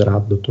ještě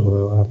dozrát do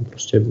toho. Já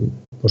prostě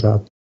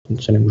pořád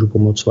se nemůžu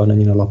pomoct, ale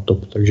není na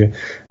laptop. Takže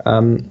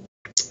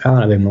já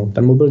nevím, no,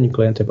 ten mobilní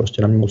klient je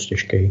prostě na mě moc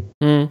těžký.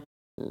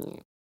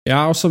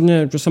 Ja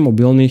osobne, čo sa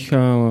mobilných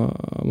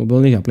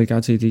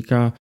aplikácií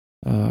týka,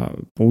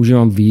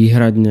 používam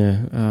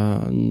výhradne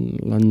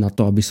len na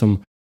to, aby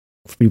som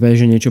v prípade,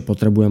 že niečo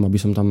potrebujem, aby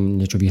som tam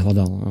niečo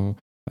vyhľadal.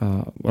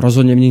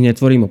 Rozhodne v nich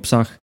netvorím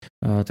obsah,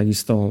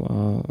 takisto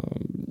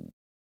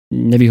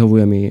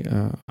nevyhovuje mi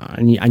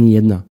ani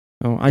jedna.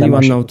 Ani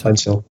OneNote.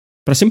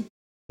 Prosím?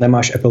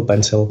 Nemáš Apple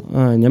Pencil?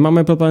 Nemám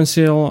Apple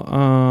Pencil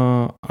a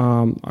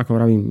ako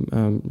vravím,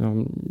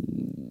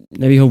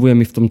 nevyhovuje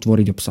mi v tom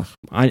tvoriť obsah.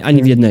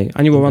 Ani v jednej.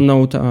 Ani vo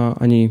OneNote,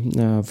 ani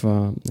v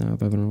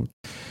Evernote.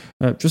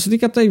 Čo sa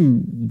týka tej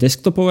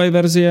desktopovej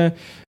verzie,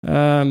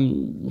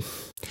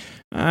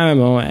 neviem,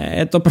 no,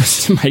 je to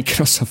proste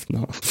Microsoft,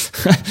 no.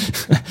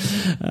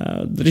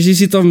 Drží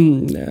si to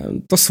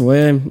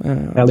svoje.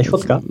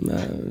 Lichotka?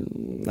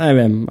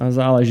 Neviem,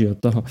 záleží od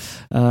toho.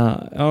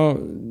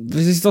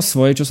 Drží si to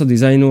svoje, čo sa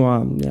dizajnu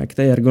a nejak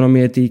tej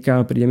ergonomie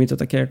týka. Príde mi to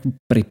také ako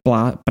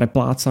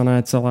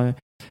preplácané celé.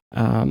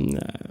 A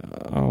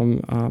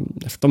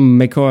v tom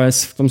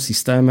macOS, v tom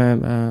systéme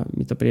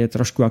mi to príde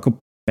trošku ako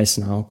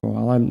pes na oko,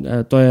 ale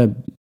to je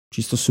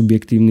čisto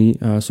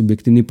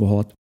subjektívny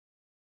pohľad.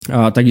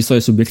 A takisto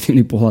je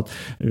subjektívny pohľad,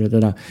 že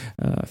teda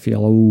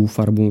fialovú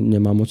farbu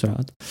nemám moc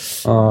rád.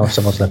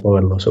 Se moc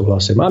nepovedlo,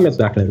 souhlasím. Mám je to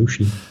nějak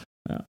neruší.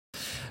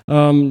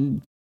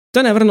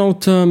 Ten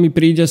Evernote mi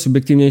príde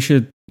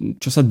subjektívnejšie,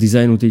 čo sa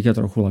dizajnu týka,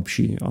 trochu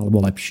lepší,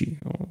 alebo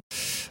lepší.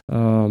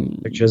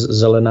 Takže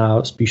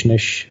zelená spíš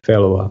než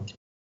fialová.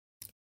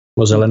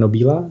 Nebo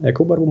zeleno-bílá?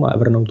 Jakou barvu má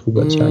Evernote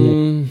vůbec?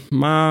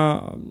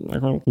 Má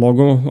jako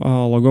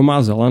logo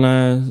má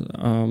zelené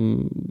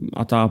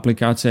a tá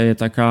aplikácia je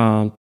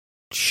taká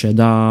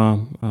šedá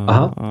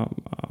a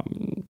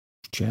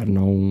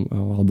černou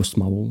alebo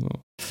stmavou.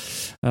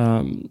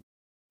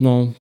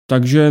 No,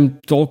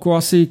 takže toľko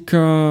asi k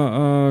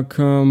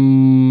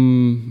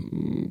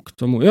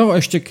tomu. Jo,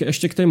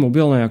 ešte k tej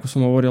mobilnej, ako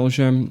som hovoril,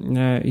 že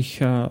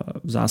ich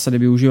v zásade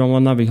využívam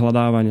len na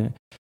vyhľadávanie.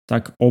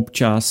 Tak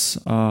občas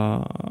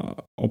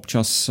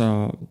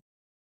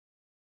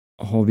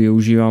ho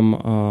využívam,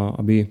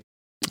 aby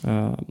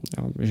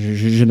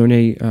že do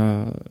nej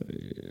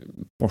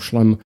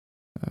pošlem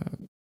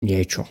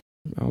niečo.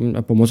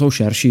 Pomocou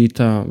ShareSheet,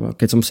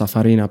 keď som v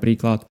Safari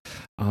napríklad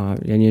a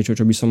je niečo,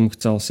 čo by som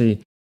chcel si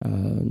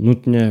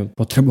nutne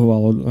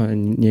potreboval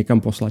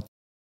niekam poslať,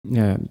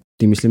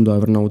 tým myslím do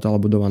Evernote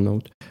alebo do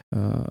OneNote,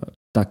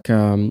 tak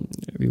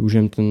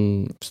využijem ten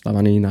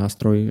vstavaný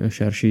nástroj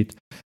ShareSheet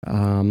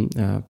a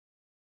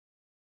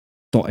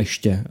to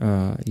ešte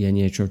je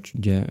niečo,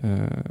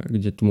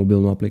 kde tú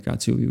mobilnú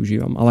aplikáciu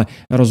využívam. Ale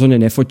rozhodne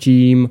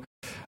nefotím.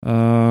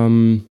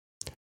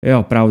 Jo,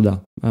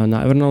 pravda.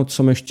 Na Evernote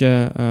som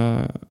ešte,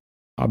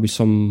 aby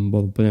som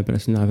bol úplne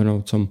presný, na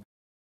Evernote som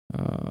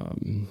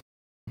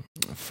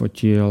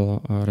fotil,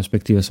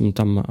 respektíve som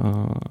tam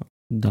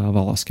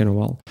dával a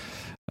skenoval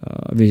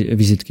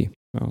vizitky.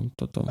 Jo.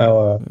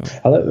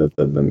 Ale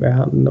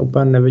já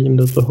úplně nevidím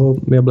do toho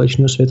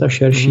jablečního světa.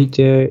 ShareSheet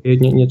je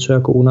něco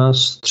jako u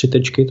nás 3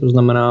 tečky, to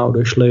znamená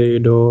odešli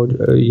do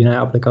jiné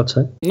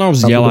aplikace. No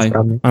vzdielaj.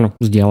 Áno,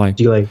 vzdielaj.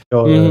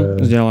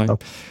 Vzdielaj.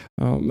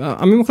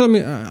 A mimochodom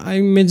aj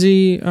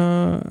medzi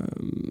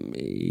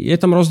je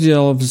tam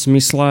rozdiel v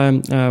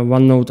zmysle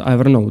OneNote a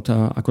Evernote,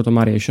 ako to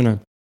má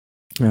riešené.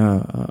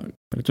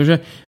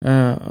 Pretože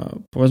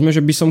povedzme,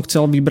 že by som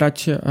chcel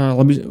vybrať,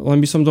 len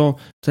by som do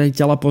tej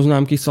tela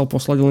poznámky chcel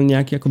poslať len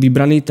nejaký ako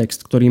vybraný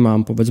text, ktorý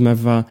mám povedzme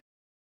v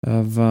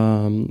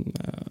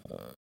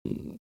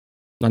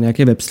na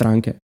nejakej web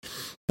stránke,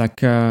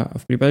 tak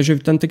v prípade, že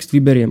ten text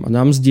vyberiem a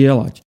dám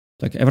zdieľať,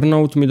 tak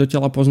Evernote mi do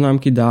tela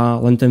poznámky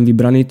dá len ten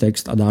vybraný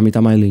text a dá mi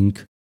tam aj link.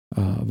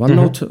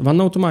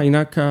 OneNote má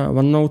inak.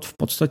 OneNote v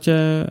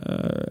podstate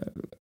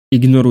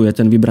ignoruje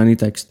ten vybraný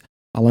text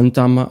a len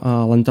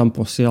tam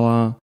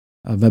posiela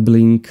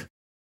weblink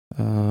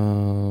a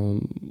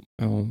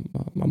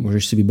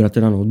môžeš si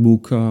vybrať teda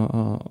notebook,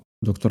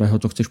 do ktorého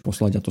to chceš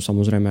poslať, a to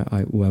samozrejme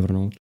aj u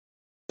Evernote.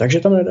 Takže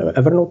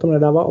Evernote tam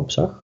nedává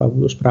obsah?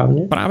 Pravdu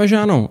správně? Právě, že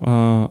ano.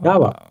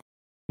 Dává.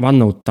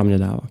 OneNote tam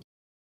nedává.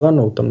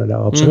 OneNote tam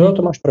nedává obsah. Jo,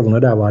 to máš pravdu,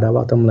 nedává.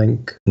 Dává tam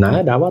link.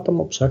 Ne, dává tam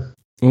obsah.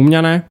 U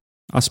mňa ne.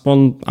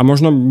 Aspoň, a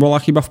možno bola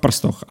chyba v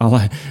prstoch,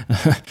 ale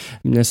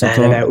mne sa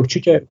to... Ne,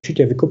 určitě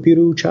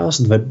vykopíruju část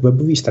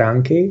webové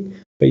stránky,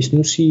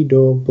 pejsnu si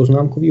do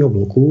poznámkového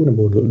bloku,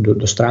 nebo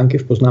do stránky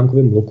v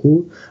poznámkovém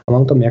bloku a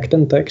mám tam jak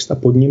ten text a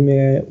pod ním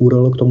je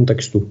URL k tomu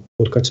textu,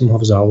 odkud jsem ho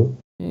vzal.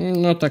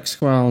 No tak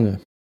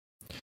schválne.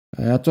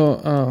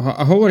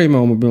 A hovoríme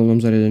o mobilnom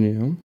zariadení,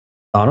 jo?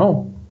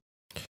 Áno.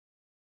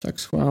 Tak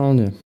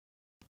schválne.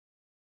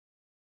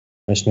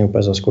 Ja som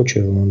úplne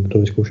zaskočil, mám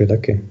to vyskúšať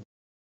taky.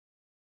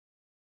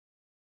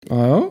 A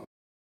jo?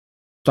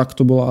 Tak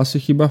to bola asi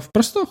chyba v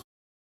prstoch?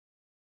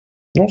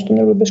 No, to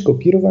měl bez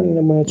kopírovaný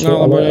nebo něco.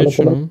 No, alebo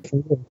niečo, no.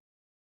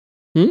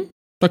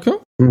 Tak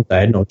jo? To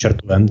je jedno,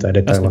 čertovém, to je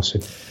detail asi.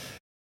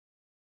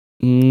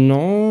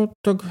 No,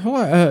 tak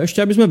hele,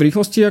 ešte aby sme v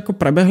rýchlosti ako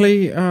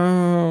prebehli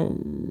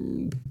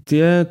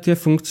tie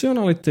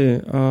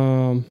funkcionality.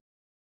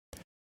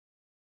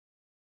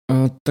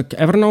 Tak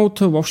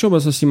Evernote vo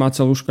všeobecnosti má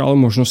celú škálu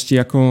možností,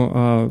 ako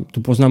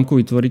tú poznámku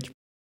vytvoriť.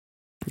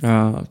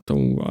 Tou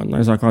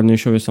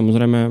najzákladnejšou je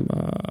samozrejme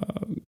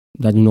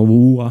dať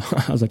novú a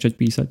začať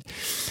písať.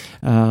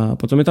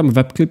 Potom je tam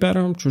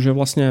WebClipper, čo je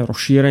vlastne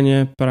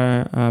rozšírenie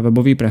pre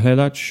webový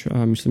prehliadač.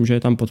 Myslím, že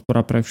je tam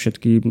podpora pre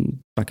všetky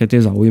také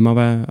tie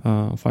zaujímavé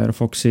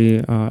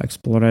Firefoxy,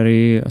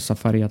 Explorery,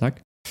 Safari a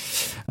tak.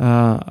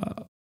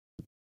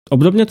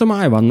 Obdobne to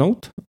má aj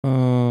OneNote.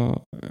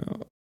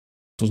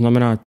 To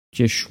znamená,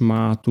 tiež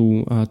má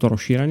to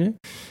rozšírenie.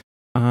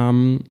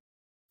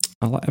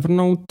 Ale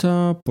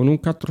Evernote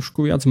ponúka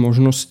trošku viac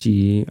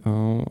možností.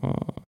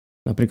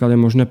 Napríklad je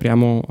možné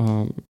priamo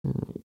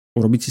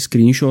urobiť si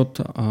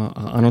screenshot a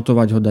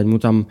anotovať ho, dať mu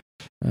tam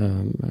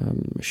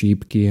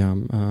šípky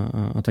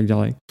a tak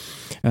ďalej.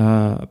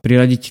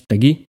 Priradiť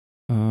tagy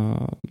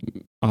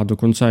a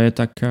dokonca je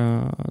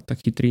tak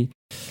chytrý,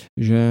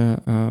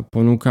 že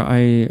ponúkne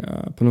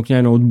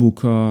aj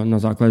notebook na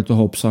základe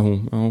toho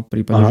obsahu. V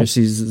prípade, že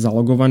si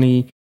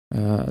zalogovaný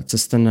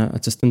cez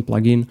ten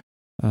plugin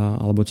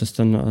alebo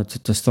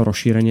cez to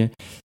rozšírenie,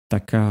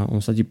 tak on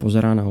sa ti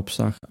pozerá na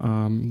obsah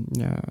a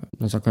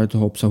na základe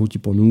toho obsahu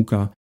ti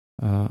ponúka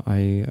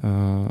aj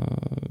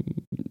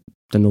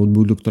ten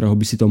notebook, do ktorého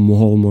by si to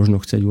mohol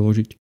možno chcieť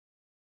uložiť.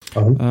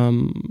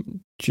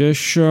 Tiež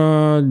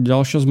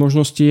ďalšia z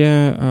možností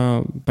je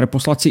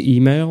preposlať si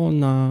e-mail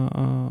na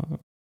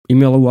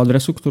e-mailovú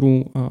adresu,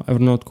 ktorú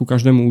Evernote ku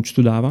každému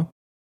účtu dáva.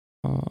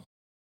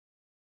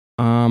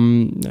 A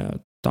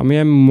tam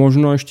je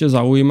možno ešte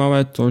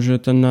zaujímavé to, že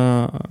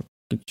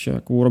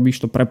keď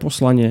urobíš to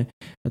preposlanie,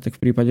 tak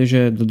v prípade,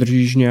 že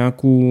dodržíš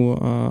nejakú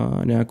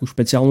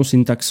špeciálnu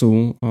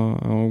syntaxu,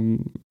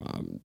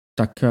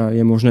 tak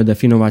je možné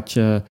definovať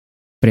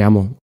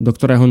priamo, do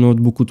ktorého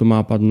notebooku to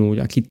má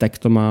padnúť, aký tag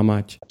to má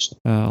mať,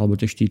 alebo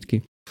tie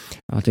štítky.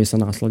 A tie sa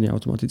následne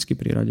automaticky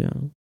priradia.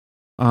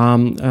 A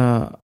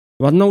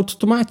OneNote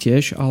to má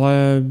tiež,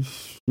 ale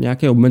v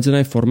nejakej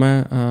obmedzenej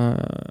forme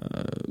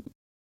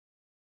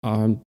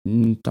a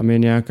tam je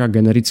nejaká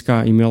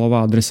generická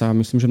e-mailová adresa.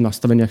 Myslím, že v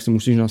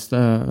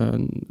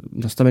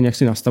nastaveniach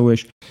si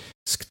nastavuješ,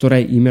 z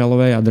ktorej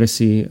e-mailovej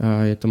adresy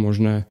je to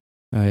možné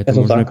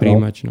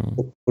prijímať. No.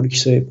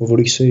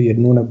 Povolíš si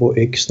jednu nebo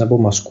x nebo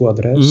masku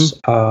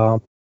adres a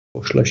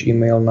pošleš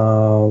e-mail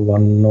na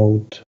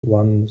OneNote,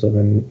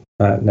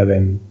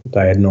 nevím, to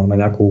je jedno, na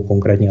nějakou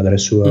konkrétní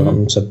adresu a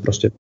on se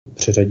prostě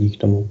přiřadí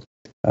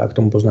k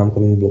tomu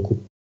poznámkovému bloku.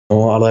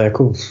 No, ale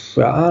jako,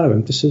 já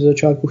nevím, ty jsi z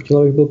začátku chtěl,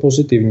 abych byl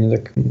pozitivní,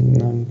 tak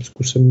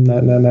zkusím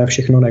ne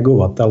všechno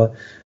negovat, ale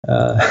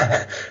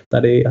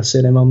tady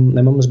asi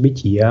nemám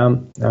zbytí. Já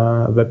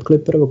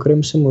WebClipper, o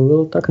kterém jsem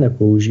mluvil, tak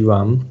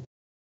nepoužívám.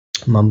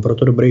 Mám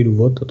proto dobrý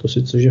důvod, a to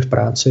sice, že v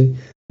práci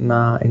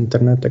na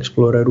Internet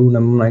Exploreru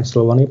nemám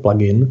nainstalovaný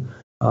plugin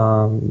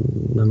a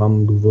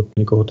nemám důvod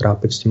nikoho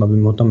trápit s tím, aby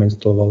mi ho tam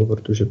instaloval,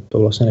 protože to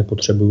vlastně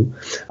nepotřebuju.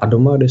 A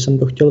doma, kde jsem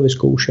to chtěl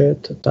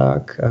vyzkoušet,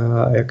 tak,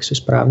 jak si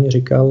správně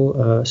říkal,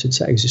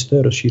 sice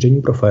existuje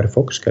rozšíření pro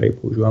Firefox, který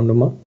používám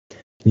doma,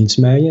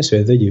 nicméně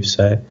světe div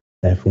se,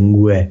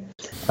 nefunguje.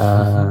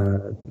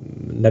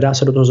 Nedá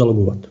se do toho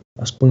zalogovat.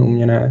 Aspoň u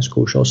mě ne,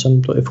 zkoušel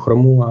jsem to i v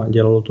Chromu a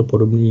dělalo to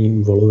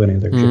podobný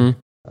voloviny, takže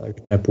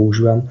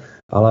nepoužívám,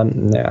 ale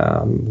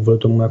já kvůli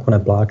tomu jako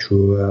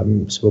nepláču. Já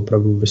si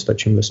opravdu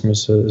vystačím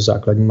vesměs s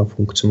základníma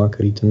funkcemi,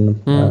 který ten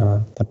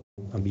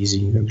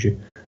nabízí, takže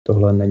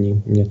tohle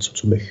není něco,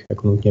 co bych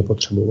jako nutně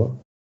potřeboval.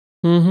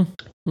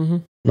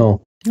 No,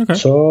 Okay.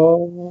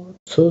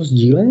 Co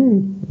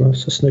sdílení?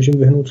 Se snažím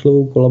vyhnout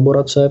slovu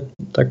kolaborace,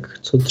 tak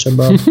co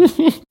třeba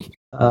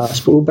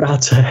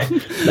spolupráce,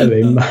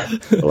 nevím,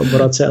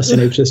 kolaborace asi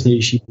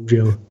nejpřesnější,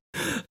 bohužel.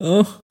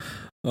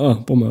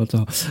 Pomeň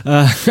toho.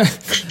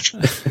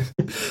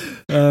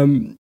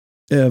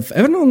 V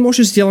Evernote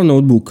môžeš zdieľať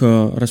notebook,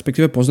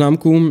 respektíve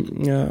poznámku,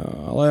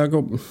 ale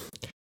ako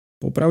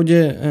popravde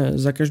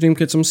za každým,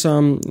 keď som sa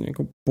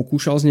ako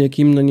pokúšal s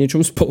niekým na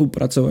niečom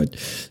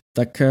spolupracovať,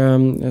 tak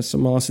som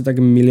mal asi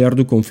tak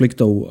miliardu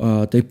konfliktov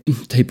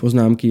tej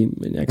poznámky.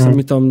 Nejak sa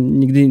mi to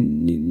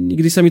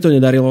nikdy sa mi to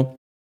nedarilo.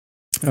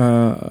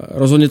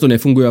 Rozhodne to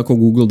nefunguje ako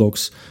Google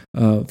Docs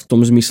v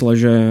tom zmysle,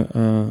 že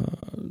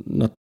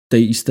na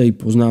tej istej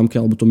poznámke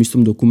alebo tom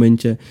istom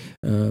dokumente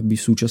by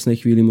v súčasnej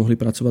chvíli mohli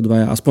pracovať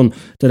dvaja. Aspoň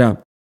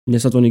teda mne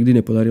sa to nikdy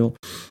nepodarilo.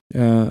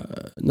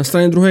 Na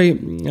strane druhej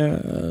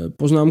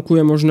poznámku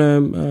je možné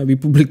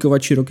vypublikovať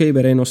širokej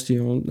verejnosti.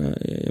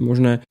 Je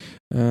možné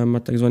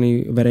mať tzv.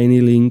 Verejný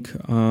link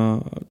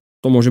a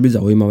to môže byť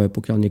zaujímavé,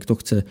 pokiaľ niekto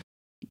chce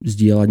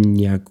zdieľať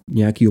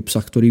nejaký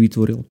obsah, ktorý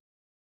vytvoril.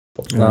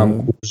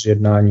 Poznámku z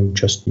jednání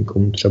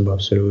účastníkům třeba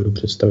si dovedu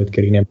představit,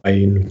 který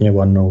nemají nutně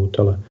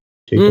OneNote, ale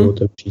chtějí to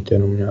otevřít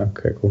jenom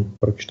nějak jako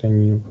pro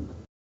čtení.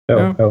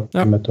 Jo,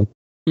 jdeme to.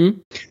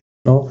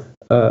 No,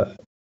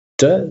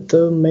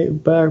 to mi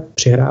úplně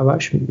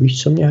přihráváš,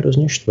 víš, co mě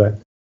hrozně štve.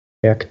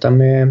 Jak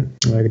tam je,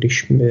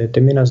 když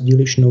ty mi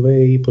nazdílíš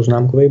nový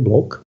poznámkový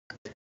blok,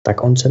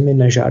 tak on se mi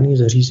na žádný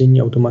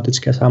zařízení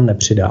automaticky sám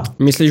nepřidá.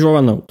 Myslíš o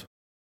OneNote?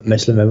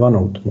 Myslím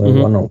OneNote,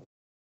 OneNote.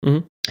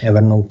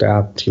 Evernote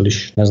já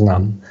příliš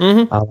neznám,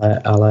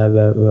 ale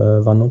ve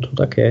OneNote to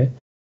tak je.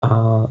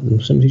 A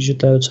musím říct, že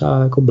to je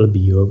docela jako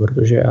blbý, jo,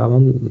 protože já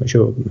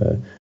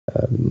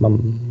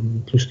mám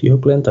tlustýho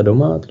klienta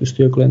doma,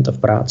 tlustýho klienta v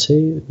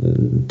práci,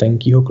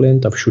 tenkýho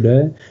klienta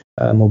všude,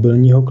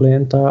 mobilního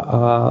klienta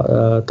a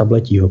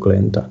tabletího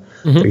klienta.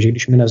 Takže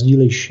když mi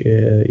nazdílíš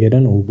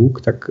jeden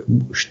notebook, tak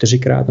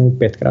 4x nebo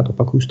 5x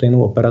opakuju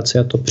stejnou operaci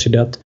a to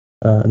přidat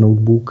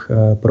notebook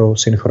pro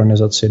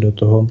synchronizaci do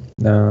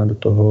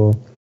toho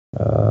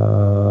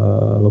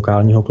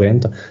lokálního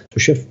klienta,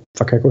 což je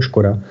fakt jako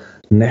škoda.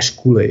 Než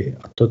kvůli,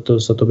 a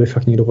za to by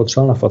fakt někdo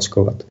potřeboval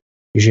nafackovat,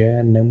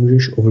 že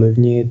nemůžeš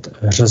ovlivnit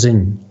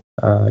řazení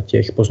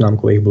těch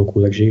poznámkových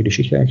bloků. Takže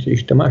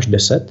když to máš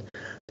 10,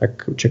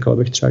 tak čekal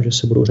bych třeba, že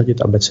se budou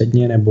řadit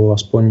abecedně nebo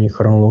aspoň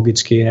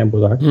chronologicky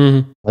nebo tak.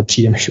 Ale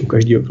přijde mi, že u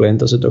každého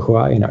klienta se to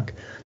chová jinak.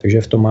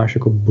 Takže v tom máš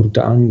jako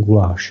brutální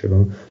guláš.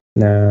 Jo.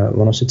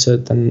 Ono sice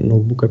ten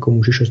notebook jako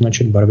můžeš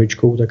označit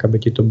barvičkou, tak aby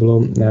ti to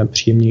bylo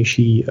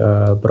příjemnější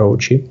pro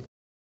oči,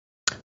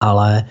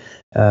 ale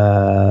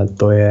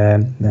to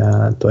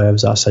je v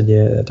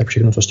zásadě tak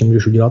všechno, co s tím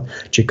můžeš udělat.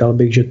 Čekal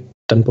bych, že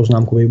ten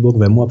poznámkový blok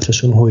vemu a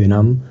přesunu ho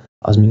jinam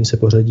a změní se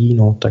pořadí,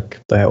 no tak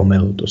to je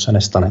omyl, to se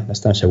nestane.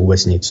 Nestane se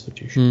vůbec nic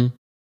totiž. No.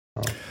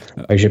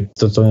 Takže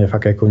to mě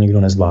fakt jako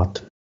nikdo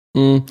nezvlád.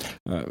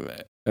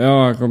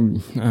 Jo,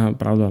 ako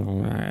pravda,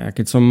 no. Ja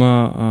keď som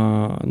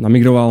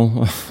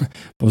namigroval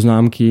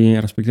poznámky,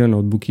 respektíve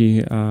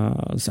notebooky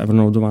z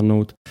Evernote do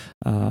OneNote,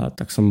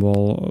 tak som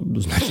bol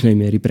do značnej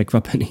miery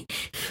prekvapený,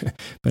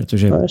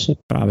 pretože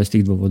práve z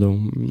tých dôvodov.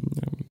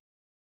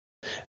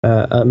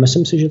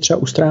 Myslím si, že třeba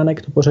u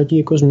stránek to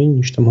pořadí jako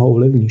změníš, tam ho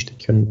ovlivníš,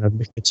 teď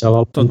bych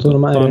kecal, to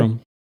normálně,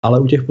 ale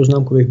u těch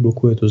poznámkových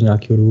bloků je to z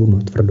nějakého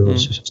důvodu natvrdo,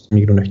 asi se s tím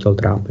nikdo nechtěl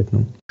trápit,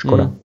 no,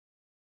 škoda.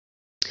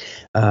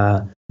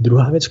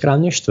 Druhá věc, která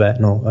mě štve,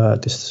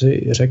 ty jsi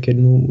si řekl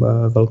jednu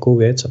velkou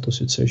věc, a to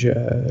sice,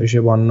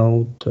 že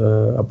OneNote,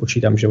 a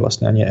počítám, že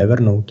vlastně ani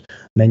Evernote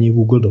není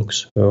Google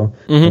Docs. Jo?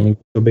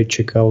 Někdo by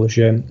čekal,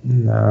 že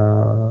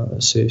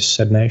si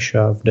sedneš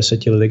a v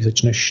 10 letech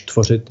začneš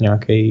tvořit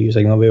nějaký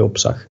zajímavý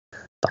obsah.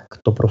 Tak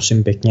to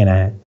prosím pěkně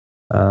ne.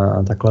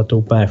 Takhle to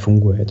úplně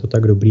nefunguje. Je to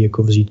tak dobrý,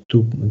 jako vzít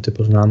ty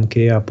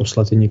poznámky a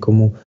poslat je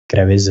někomu k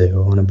revizi,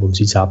 jo? Nebo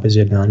vzít zápis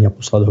jednání a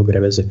poslat ho k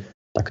revizi.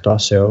 Tak to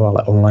asi jo,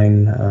 ale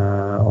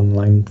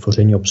online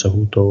tvoření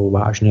obsahu to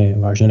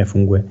vážně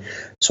nefunguje.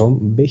 Co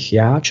bych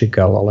já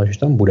čekal, ale že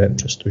tam bude,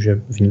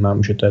 přestože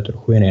vnímám, že to je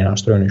trochu jiný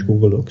nástroj než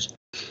Google Docs,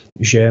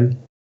 že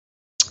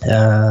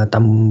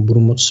tam budu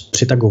moct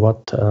přitagovat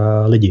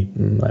lidi.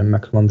 Nevím,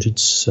 jak to mám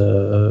říct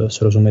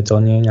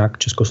srozumitelně, nějak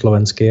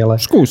československy, ale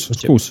zkus.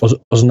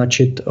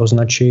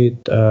 Označit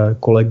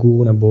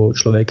kolegu nebo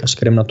člověka, s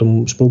kterým na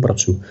tom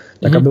spolupracuju.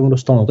 Tak, aby mu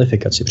dostal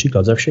notifikaci.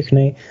 Příklad za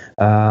všechny.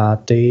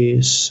 Ty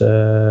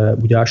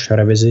uděláš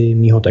revizi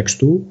mýho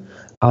textu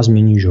a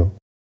změníš ho.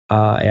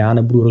 A já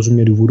nebudu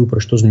rozumět důvodu,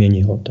 proč to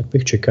změnil. Tak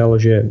bych čekal,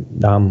 že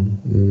dám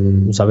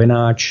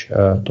zavináč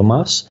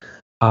Tomas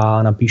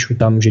a napíšu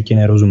tam, že ti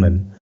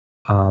nerozumím.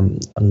 A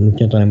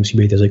nutně to nemusí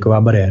být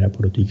jazyková bariéra,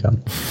 podotýkám.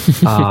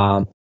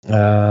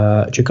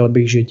 čekal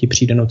bych, že ti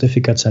přijde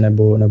notifikace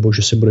nebo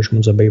že si budeš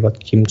moct zabývat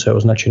tím, co je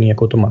označený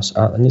jako Tomas.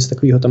 A nic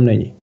takového tam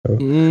není.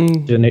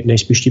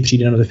 Nejspíš ti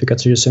přijde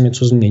notifikace, že jsem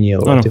něco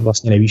změnil a ty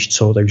vlastně nevíš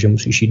co, takže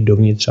musíš jít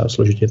dovnitř a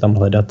složitě tam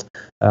hledat,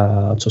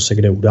 co se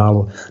kde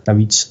událo.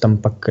 Navíc tam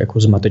pak jako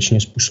zmatečně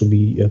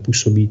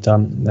působí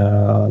ta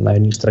na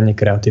jedné straně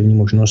kreativní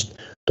možnost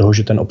toho,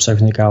 že ten obsah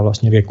vzniká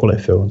vlastně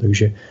kdekoliv. Jo.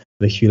 Takže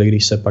ve chvíli,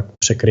 když se pak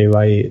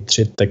překrývají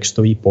 3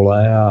 textové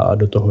pole a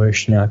do toho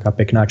ještě nějaká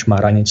pěkná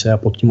čmáranice a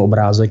pod tím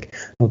obrázek,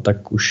 no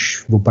tak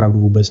už opravdu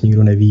vůbec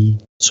nikdo neví,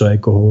 co je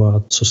koho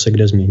a co se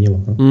kde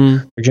změnilo. No.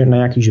 Takže na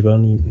nějaký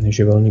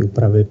živelný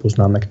úpravy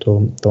poznámek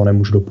to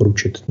nemůžu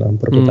doporučit. No,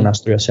 proto ten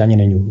nástroj asi ani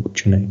není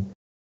určený.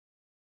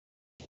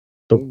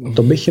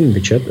 To bych jim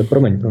vyčet.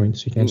 Promiň,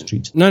 si chtěl něco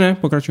říct. Ne,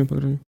 pokračuj.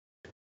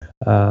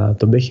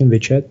 To bych jim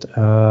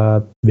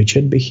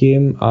vyčet bych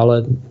jim,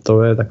 ale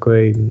to je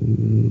takový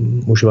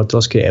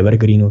uživatelský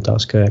evergreen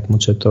otázka, jak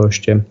moc je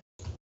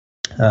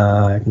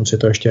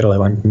to ještě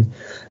relevantní.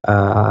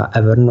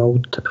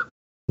 Evernote,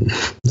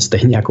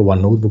 stejně jako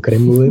OneNote, o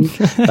kterém mluvím,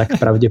 tak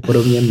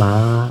pravděpodobně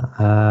má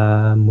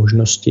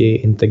možnosti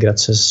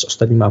integrace s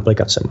ostatními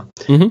aplikacemi.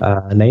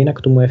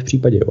 Nejinak tomu je v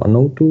případě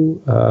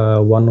OneNoteu,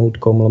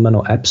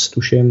 OneNote.com/apps,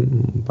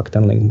 tuším, pak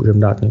ten link můžeme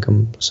dát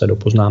někam se do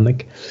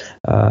poznámek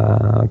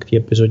k té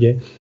epizodě,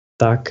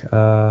 tak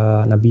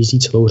nabízí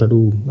celou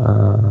řadu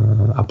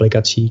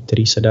aplikací,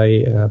 které se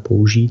dají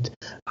použít,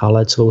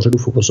 ale celou řadu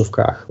v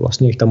uvozovkách.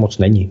 Vlastně jich tam moc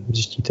není.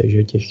 Zjistíte,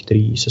 že těch,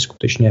 který se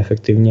skutečně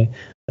efektivně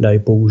dají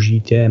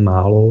použít, je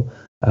málo.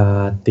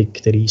 Ty,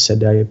 který se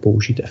dají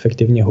použít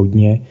efektivně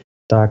hodně,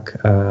 tak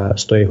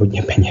stojí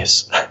hodně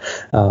peněz.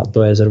 A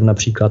to je zrovna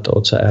příklad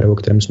OCR, o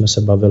kterém jsme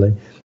se bavili.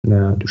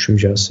 Tuším,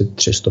 že asi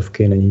 300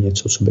 není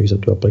něco, co bych za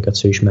tu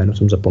aplikaci, již jméno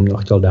jsem zapomněl,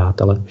 chtěl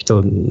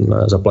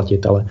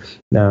zaplatit, ale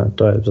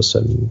to je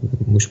zase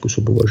můj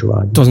způsob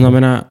uvažování.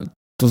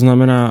 To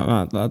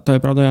znamená, to je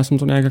pravda, já jsem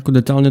to nějak jako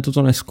detailně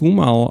toto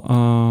neskúmal,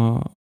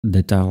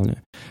 detailně,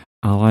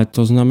 ale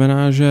to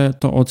znamená, že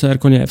to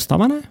OCR nie je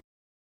vstavané?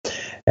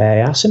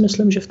 Já si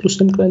myslím, že v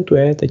tlustém klientu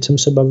je. Teď jsem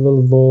se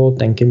bavil o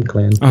tenkým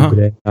klientu,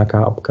 kde je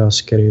nějaká apka,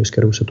 s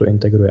kterou se to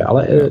integruje.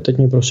 Ale teď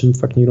mě prosím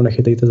fakt nikdo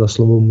nechytejte za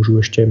slovo, můžu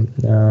ještě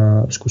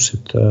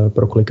zkusit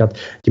proklikat.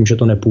 Tím, že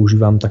to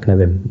nepoužívám, tak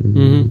nevím.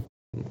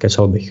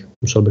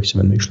 Musel bych si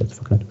vymýšlet,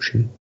 fakt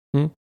netuším.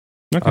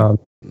 Okay. A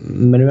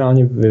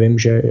minimálně vím,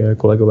 že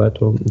kolegové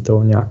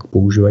to nějak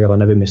používají, ale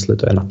nevím, jestli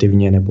to je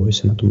nativně, nebo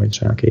jestli na to mají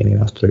třeba nějaký jiný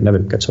nástroj.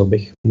 Nevím, kecal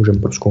bych, můžeme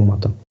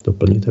prozkoumat a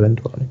doplnit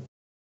eventuálně.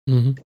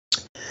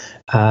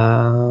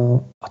 A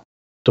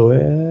to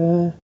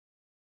je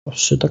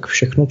asi tak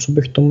všechno, co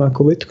bych tomu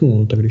jako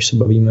vytknul. Tak když se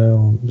bavíme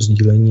o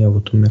sdílení a o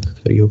tom, jak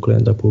kterýho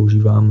klienta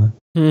používáme.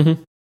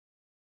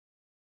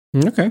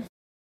 Okay.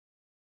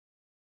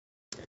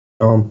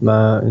 No,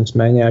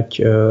 nicméně,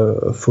 ať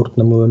furt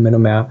nemluvím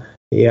jenom já.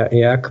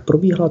 Jak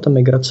probíhala ta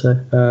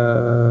migrace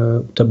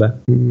u tebe?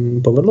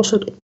 Povedlo se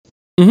to?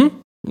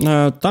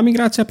 Tá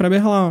migrácia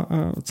prebiehala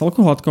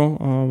celku hladko.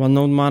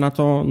 OneNote má na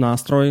to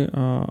nástroj,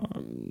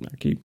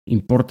 nejaký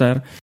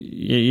importér.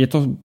 Je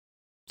to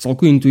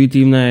celku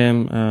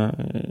intuitívne,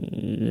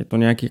 je to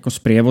nejaký ako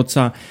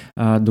sprievodca.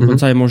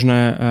 Dokonca je možné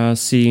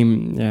si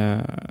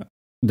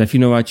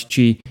definovať,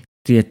 či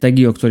tie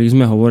tagy, o ktorých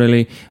sme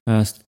hovorili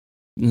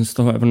z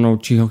toho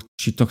Evernote,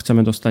 či to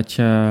chceme dostať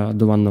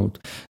do OneNote.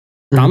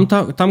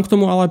 Tam k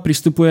tomu ale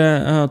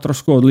pristupuje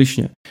trošku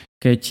odlišne.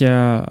 Keď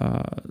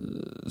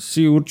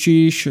si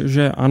určíš,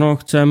 že áno,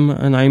 chcem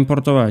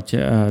naimportovať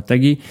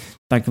tagy,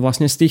 tak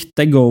vlastne z tých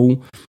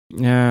tagov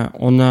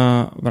on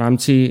v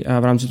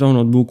rámci toho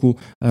notebooku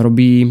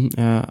robí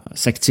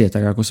sekcie,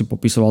 tak ako si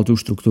popisoval tú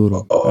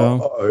štruktúru.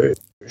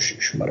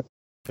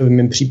 V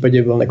mém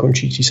případě byl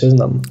nekončící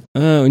seznam.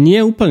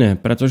 Nie úplne,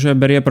 pretože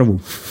berie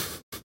prvú.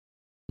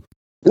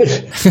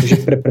 Takže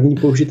první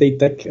použitý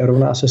tag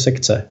rovná se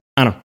sekce.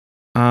 Áno.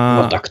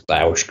 No tak to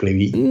je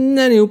ošklivý.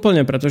 Není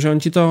úplne, pretože on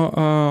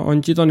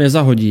ti to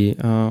nezahodí.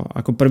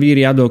 Ako prvý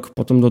riadok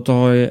potom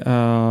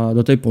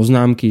do tej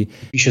poznámky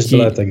píše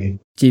zbylé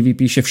tagy. Ti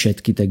vypíše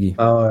všetky tagy.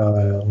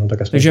 No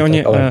tak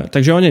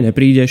takže o ne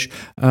neprídeš,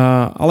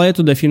 ale je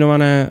to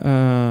definované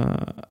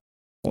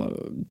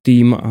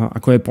tým,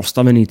 ako je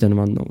postavený ten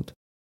OneNote.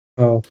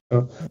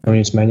 No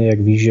nicméně, jak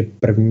víš, že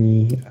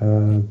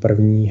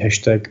první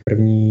hashtag,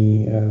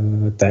 první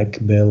tag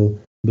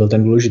byl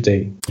ten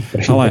důležitý.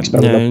 Ale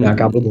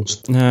nějaká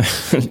blbost.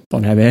 To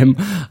neviem,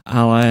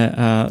 ale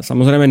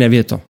samozrejme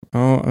nevie to.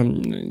 No,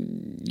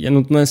 je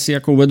nutné si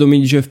ako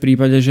uvedomiť, že v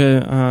prípade,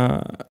 že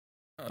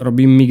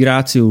robím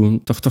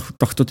migráciu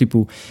tohto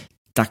typu,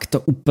 tak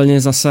to úplne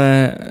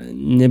zase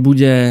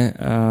nebude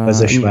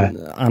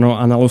áno,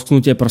 a na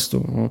lusknutie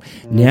prstu. No.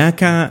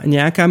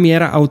 Nejaká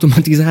miera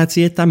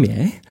automatizácie tam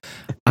je,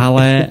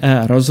 ale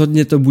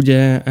rozhodne to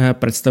bude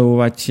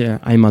predstavovať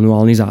aj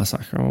manuálny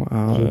zásah. No.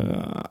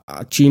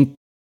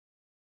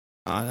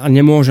 A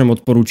nemôžem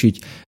odporučiť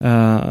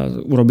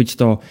urobiť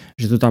to,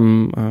 že to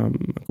tam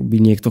by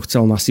niekto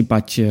chcel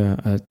nasypať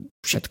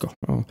všetko.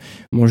 No.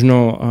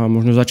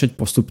 Možno začať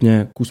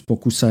postupne kus po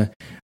kuse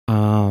a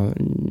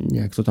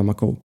nejak to tam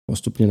ako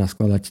postupne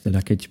naskladať,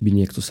 teda keď by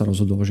niekto sa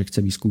rozhodol, že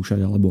chce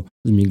vyskúšať alebo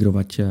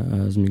zmigrovať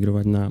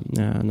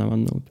na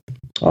OneNote.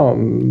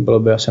 Bylo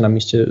by asi na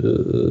místě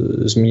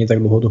zmínit, tak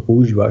dlouho to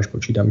používáš.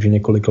 Počítám, že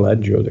několik let,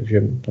 že jo?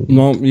 Takže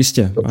no,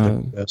 jistě. To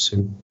je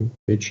asi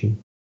větší.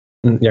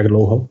 Jak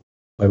dlouho?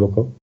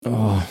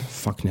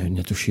 Fakt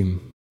netuším.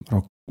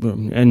 Rok,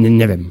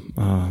 neviem.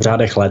 V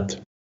řádech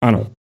let.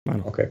 Áno.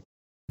 Okay.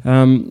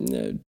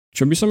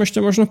 Čo by som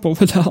ešte možno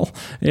povedal,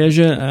 je,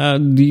 že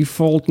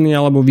defaultný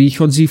alebo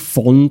východzí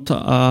font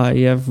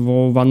je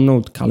vo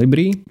OneNote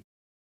Calibri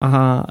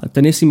a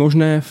ten je si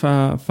možné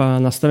v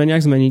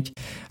nastaveniach zmeniť.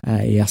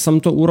 Ja som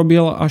to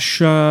urobil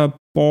až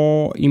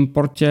po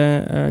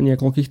importe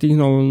niekoľkých tých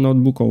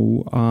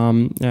notebookov a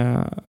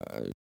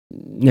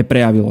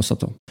neprejavilo sa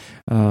to.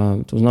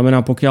 To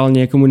znamená, pokiaľ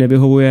niekomu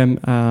nevyhovuje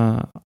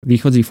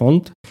východzí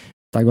font,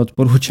 tak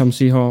odporúčam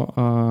si ho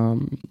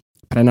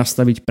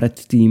prenastaviť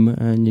predtým,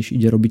 než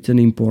ide robiť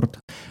ten import,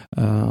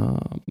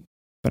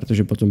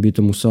 pretože potom by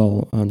to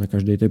musel na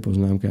každej tej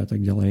poznámke a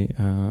tak ďalej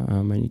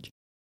meniť.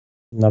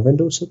 Na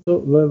Windows se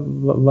to ve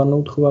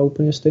OneNote chová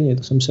úplně stejně,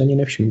 to jsem se ani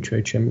nevšiml,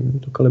 člověčem.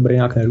 To Calibri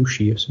nějak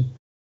neruší asi.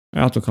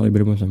 Ja to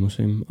Calibri moc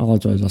nemusím, ale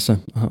to je zase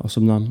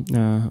osobná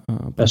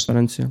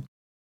preferencia.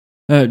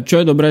 Čo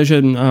je dobré, že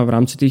v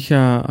rámci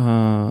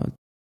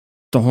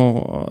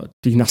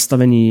tých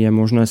nastavení je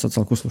možné sa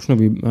celku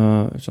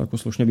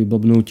slušne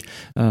vyblbnúť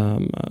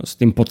s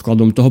tým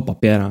podkladom toho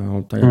papiera.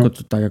 No.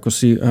 Tak ako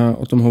si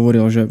o tom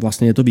hovoril, že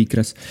vlastne je to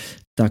výkres,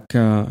 tak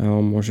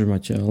môže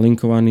mať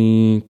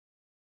linkovaný,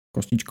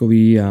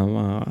 kostičkový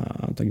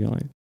a tak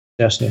ďalej.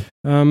 Jasne.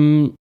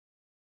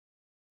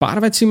 Pár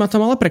vecí ma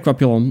tam ale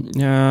prekvapilo.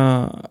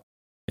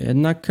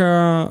 Jednak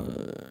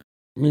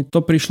mi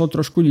to prišlo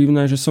trošku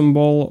divné, že som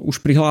bol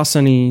už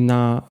prihlásený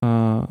na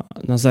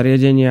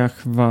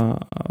zariadeniach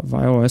v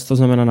iOS, to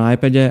znamená na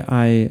iPade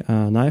aj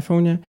na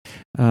iPhone,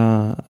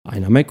 aj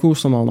na Macu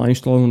som mal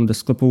nainštalovanú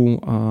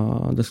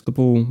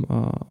desktopovú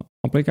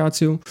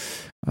aplikáciu.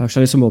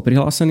 Všade som bol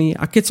prihlásený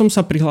a keď som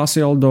sa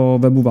prihlásil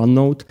do webu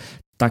OneNote,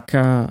 tak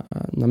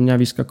na mňa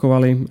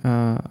vyskakovali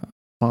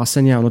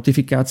hlásenia a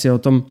notifikácie o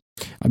tom,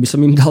 aby som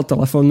im dal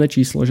telefónne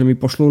číslo, že mi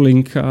pošlú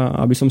link,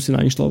 aby som si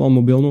nainštaloval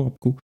mobilnú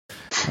apku.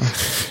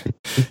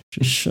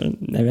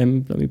 Čiže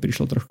neviem, to mi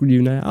prišlo trošku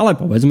divné, ale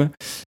povedzme.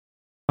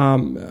 A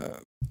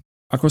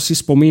ako si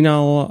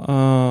spomínal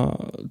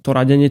to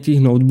radenie tých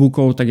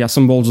notebookov, tak ja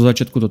som bol zo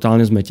začiatku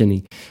totálne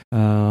zmetený.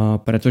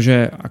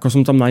 Pretože ako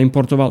som tam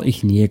naimportoval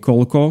ich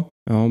niekoľko,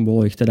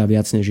 bolo ich teda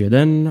viac než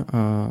jeden,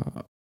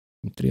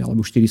 3 alebo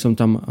 4 som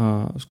tam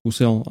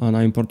skúsil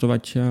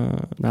naimportovať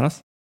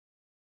naraz.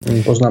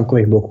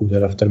 Poznámkových bloků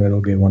teda v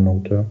terminologii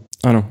OneNote, jo?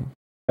 Áno.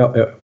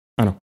 Jo.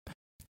 Áno.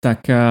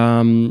 Tak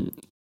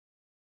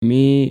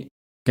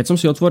keď som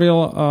si otvoril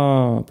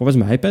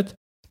povedzme iPad,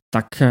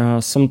 tak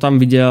som tam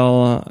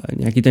videl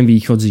nejaký ten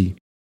východzí.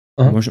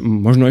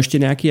 Možno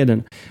ešte nejaký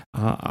jeden.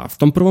 A v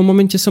tom prvom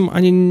momente som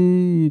ani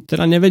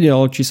teda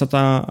nevedel, či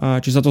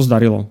sa to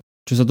zdarilo.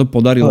 Či sa to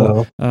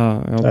podarilo.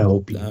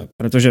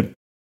 Pretože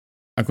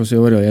ako si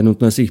hovoril, je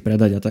nutné si ich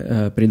pridať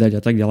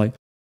a tak ďalej.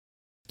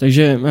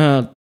 Takže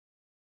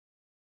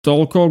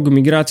toľko k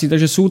migrácii,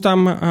 takže sú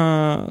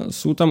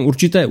tam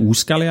určité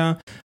úskalia,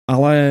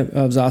 ale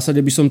v zásade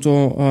by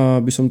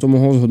som to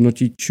mohol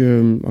zhodnotiť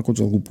ako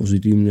celku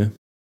pozitívne.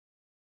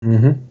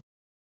 Mm-hmm.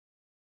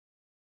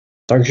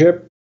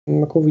 Takže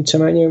jako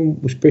víceméně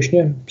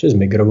úspěšně si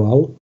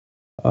zmigroval.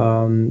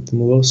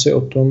 Mluvil si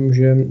o tom,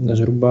 že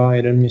zhruba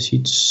 1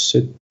 měsíc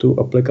si tu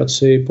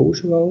aplikaci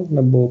používal,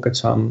 nebo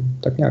kecám,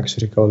 tak nějak si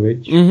říkal,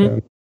 viď?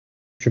 Mm-hmm.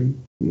 Že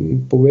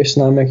pověz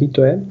nám, jaký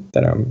to je,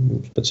 teda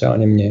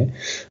speciálně mě.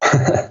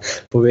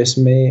 Pověz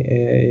mi,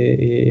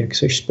 jak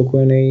jsi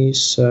spokojený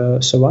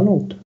s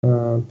OneNote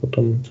po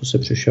tom, co jsi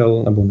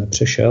přešel, nebo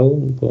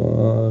nepřešel,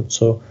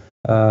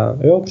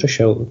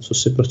 přešel, co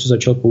jsi prostě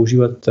začal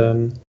používat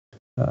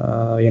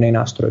jiný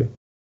nástroj.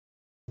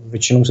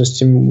 Většinou se s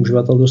tím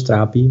uživatel dost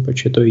trápí,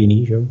 protože je to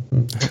jiný, že jo?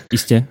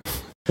 Isté.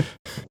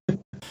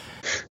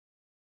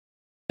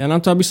 Ja na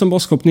to, aby som bol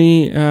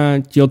schopný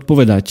ti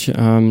odpovedať,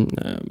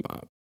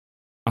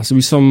 asi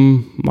by som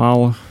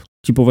mal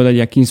ti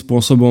povedať, akým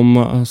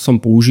spôsobom som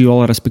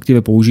používal,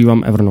 respektíve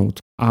používam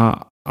Evernote.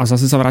 A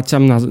zase sa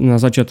vraciam na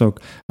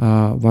začiatok.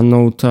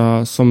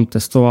 OneNote som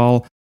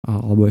testoval,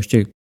 alebo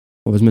ešte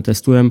povedzme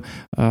testujem,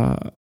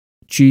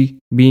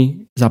 či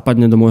by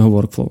zapadne do môjho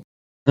workflow.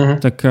 Uh-huh.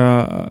 Tak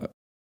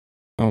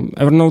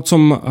Evernote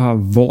som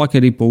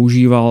volakedy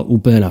používal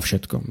úplne na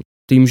všetko.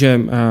 Tým,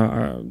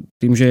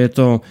 že je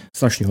to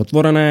strašne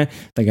otvorené,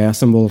 tak ja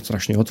som bol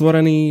strašne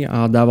otvorený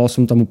a dával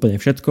som tam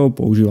úplne všetko,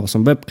 používal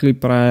som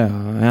webklipre a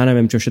ja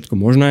neviem čo všetko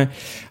možné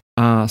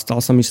a stal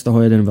sa mi z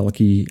toho jeden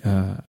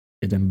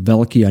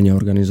veľký a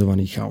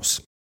neorganizovaný chaos.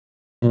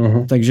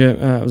 Uh-huh. Takže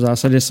v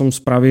zásade som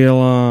spravil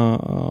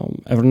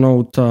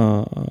Evernote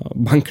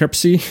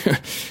bankruptcy.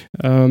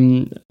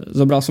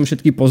 Zobral som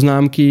všetky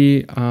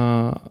poznámky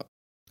a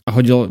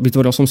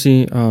vytvoril som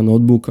si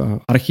notebook,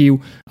 archív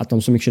a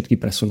tam som ich všetky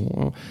presunul.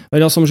 No.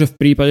 Vedel som, že v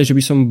prípade, že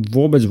by som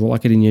vôbec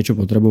kedy niečo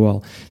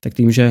potreboval, tak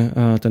tým, že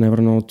ten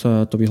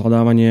Evernote, to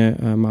vyhľadávanie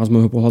má z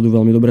môjho pohľadu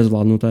veľmi dobre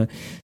zvládnuté,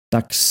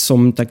 tak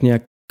som tak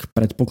nejak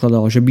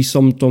predpokladal, že by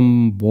som to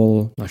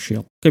bol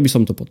našiel, keby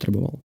som to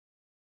potreboval.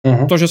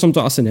 To, že som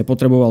to asi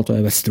nepotreboval, to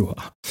je vec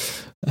druhá.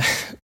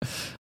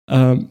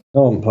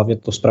 No, hlavně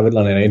to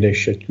zpravidla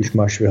nenajdeš, ať už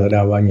máš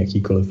vyhledávání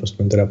jakýkoliv,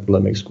 aspoň teda podle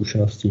mých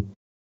zkušeností.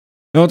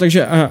 No,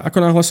 takže ako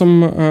náhle som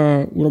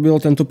urobil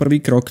tento prvý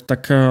krok,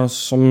 tak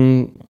som,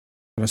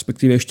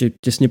 respektíve ešte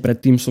tesne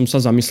predtým som sa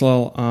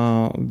zamyslel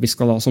a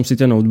vyskladal som si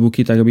tie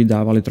notebooky, tak aby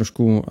dávali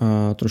trošku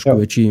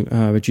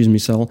väčší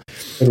zmysel.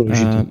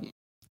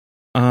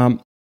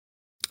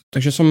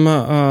 Takže som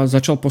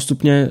začal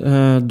postupne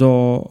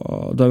do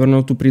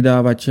Evernote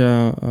pridávať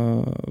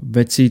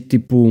veci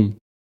typu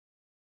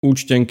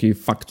účtenky,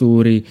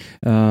 faktúry,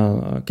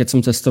 keď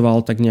som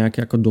cestoval, tak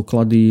nejaké ako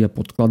doklady a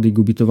podklady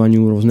k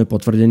ubytovaniu, rôzne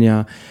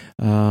potvrdenia,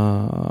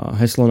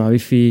 heslo na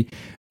Wi-Fi.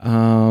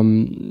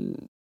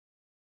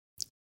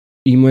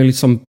 E-maily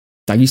som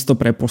takisto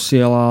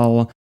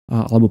preposielal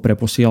alebo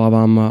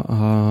preposieľavam,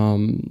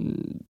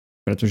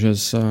 pretože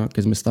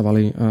keď sme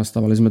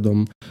stavali sme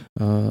dom,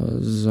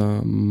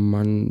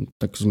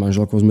 tak s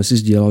manželkou sme si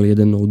zdieľali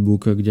jeden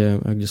notebook,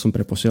 kde som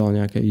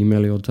preposielal nejaké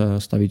e-maily od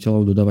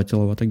staviteľov,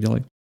 dodávateľov a tak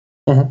ďalej.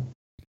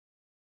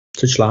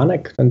 Co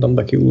článek? Ten tam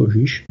taky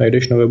uložíš?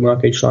 Najdeš na webu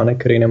nějaký článek,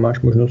 který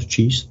nemáš možnost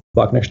číst?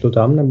 Vlákneš to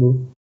tam, nebo?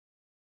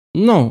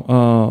 No,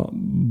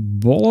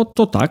 bolo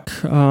to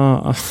tak.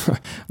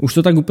 Už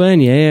to tak úplne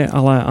nie je,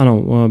 ale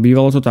áno,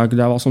 bývalo to tak.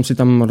 Dával som si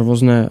tam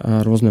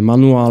rôzne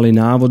manuály,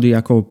 návody,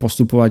 ako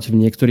postupovať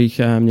v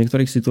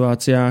niektorých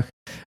situáciách.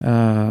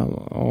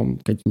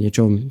 Keď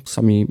niečo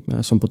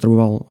som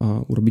potreboval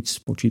urobiť s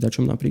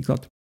počítačom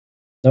napríklad.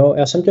 No,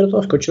 já jsem tě do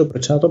toho skočil,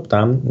 proč se na to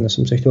ptám? Já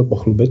jsem se chtěl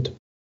pochlubit.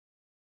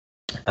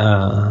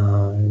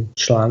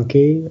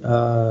 Články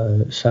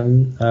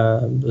jsem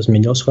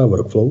změnil svoje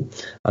workflow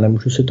a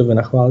nemůžu si to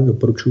vynachválit,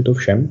 doporučuji to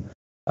všem.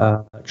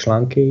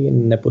 Články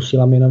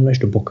neposílám jenom než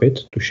do Pocket,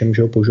 tuším,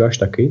 že ho používáš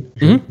taky,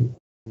 že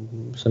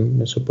jsem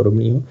něco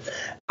podobného.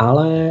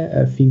 Ale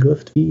Fígl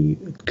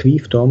tkví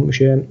v tom,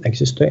 že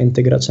existuje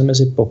integrace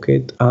mezi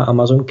Pocket a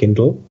Amazon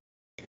Kindle,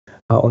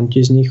 a on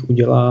ti z nich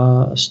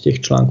udělá z těch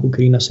článků,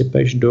 který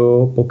nasypeš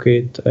do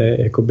Pocket,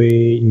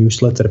 jakoby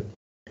newsletter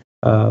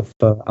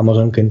v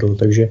Amazon Kindle.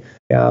 Takže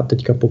já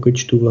teďka Pocket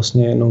čtu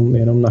vlastně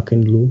jenom na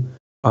Kindlu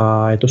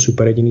a je to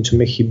super. Jediný, co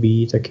mi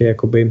chybí, tak je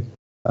jakoby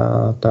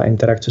ta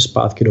interakce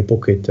zpátky do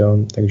Pocket. Jo.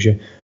 Takže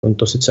on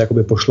to sice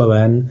jakoby pošle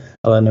ven,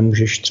 ale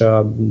nemůžeš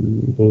třeba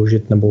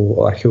položit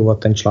nebo archivovat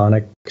ten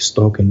článek z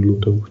toho Kindlu,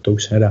 to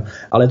už se nedá.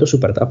 Ale je to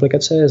super. Ta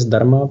aplikace je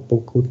zdarma,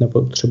 pokud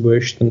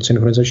nepotřebuješ, ten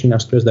synchronizační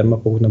nástroj je zdarma,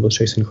 pokud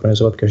nepotřebuješ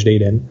synchronizovat každý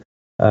den,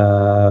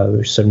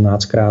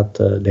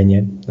 17krát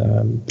denně,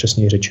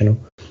 přesně řečeno.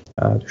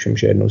 Tuším,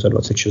 že jednou za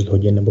 26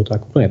 hodin nebo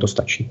tak, úplně to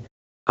stačí.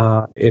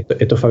 A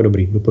je to fakt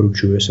dobrý,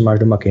 doporučuji. Jestli máš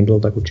doma Kindle,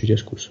 tak určitě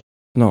zkus.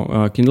 No,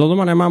 Kindle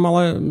doma nemám,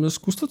 ale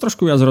skús to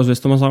trošku viac rozviesť,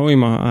 to ma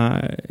zaujíma.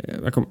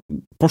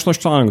 Pošleš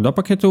článok do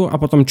paketu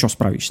a potom čo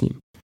spravíš s ním?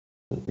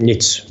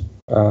 Nic.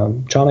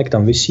 Článek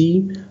tam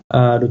visí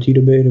a do té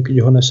doby, dokud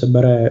ho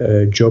nesebere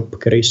job,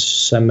 který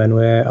se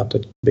jmenuje, a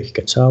teď bych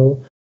kecal,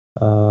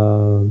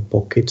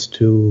 Pocket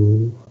to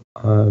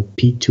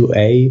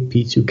P2A,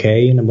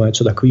 P2K nebo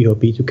něco takového,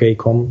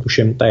 P2K.com,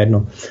 tuším, to je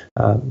jedno.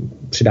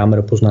 Přidáme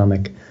do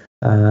poznámek.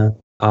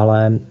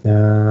 Ale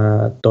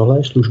tohle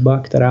je služba,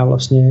 která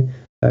vlastně,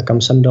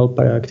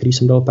 který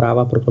jsem dal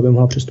práva pro to, aby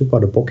mohla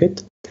přistupovat do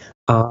Pocket,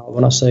 a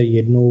ona se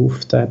jednou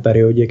v té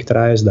periodě,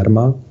 která je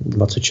zdarma,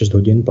 26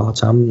 hodin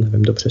plácám,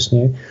 nevím to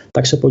přesně,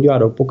 tak se podívá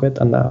do Pocket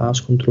a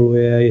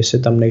zkontroluje, jestli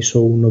tam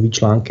nejsou nový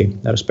články,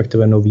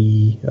 respektive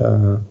nový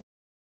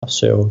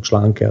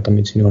články, a tam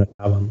nic jiného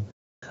nedávám.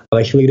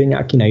 Ale chvíli, kdy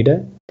nějaký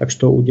najde, tak z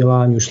toho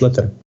udělá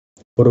newsletter.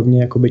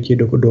 Podobně jako by ti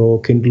do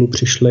Kindlu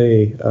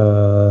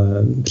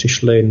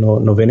přišly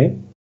noviny.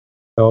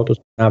 Jo, to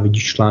znamená,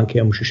 vidíš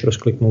články a můžeš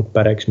rozkliknout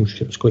perex,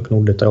 můžeš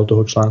rozkliknout detail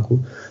toho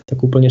článku,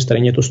 tak úplně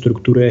stejně to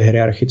strukturuje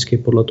hierarchicky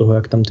podle toho,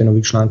 jak tam ty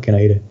nový články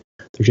najde.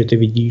 Takže ty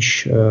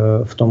vidíš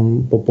v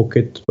tom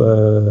Pocket,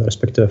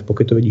 respektive v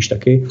Pocket to vidíš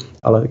taky,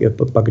 ale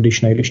pak,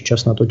 když najdeš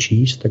čas na to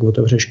číst, tak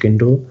otevřeš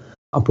Kindle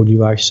a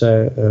podíváš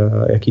se,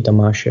 jaký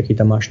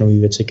tam máš nový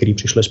věci, které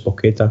přišly z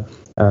Pocket, a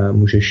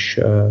můžeš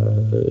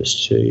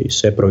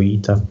si je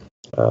projít a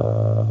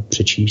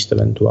přečíst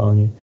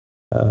eventuálně,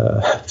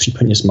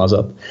 případně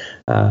smazat.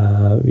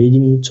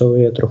 Jediný, co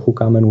je trochu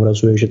kámen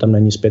úrazu, je, že tam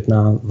není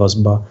zpětná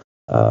vazba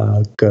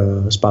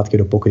zpátky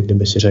do Pocket,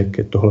 kdyby si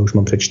řekl, tohle už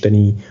mám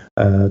přečtený,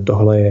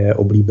 tohle je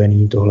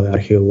oblíbený, tohle je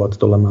archivovat,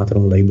 tohle má ten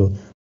label.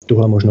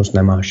 Tuhle možnost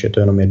nemáš, je to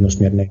jenom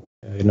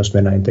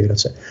jednosměrná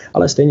integrace.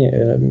 Ale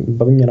stejně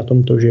baví mě na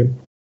tom to, že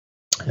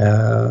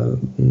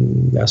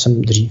já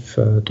jsem dřív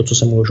to, co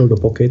jsem uložil do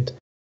Pocket,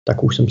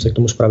 tak už jsem se k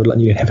tomu zpravidla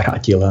nikdy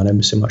nevrátil. Já nevím,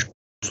 jestli máš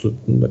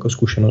jako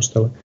zkušenost,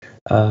 ale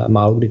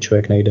málo kdy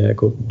člověk najde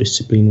jako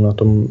disciplínu na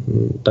tom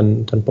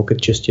ten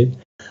Pocket čistit.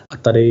 A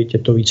tady tě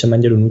to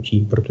víceméně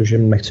donutí, protože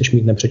nechceš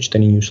mít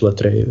nepřečtený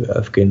newslettery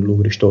v Kindlu,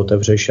 když to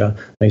otevřeš a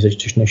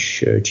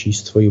než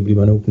číst svoji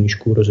oblíbenou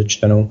knížku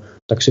rozečtenou,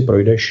 tak si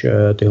projdeš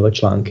tyhle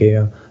články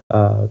a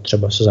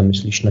třeba se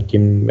zamyslíš nad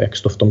tím, jak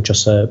jsi to v tom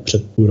čase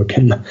před půl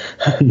rokem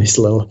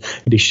myslel,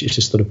 když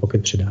jsi to do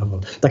Pocket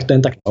přidával. Tak to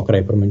jen tak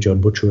okraj, promiň, že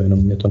odbočuji, jenom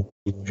mě to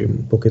nevím, že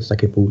Pocket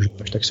taky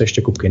používáš, tak se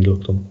ještě kup Kindle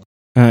k tomu.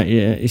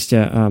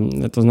 Isté.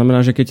 To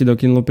znamená, že keď ti do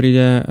Kindle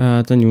príde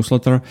ten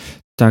newsletter,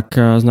 tak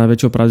s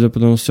najväčšou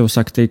pravdepodobnosťou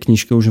sa k tej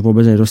knižke už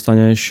vôbec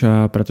nedostaneš,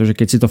 pretože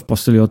keď si to v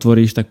posteli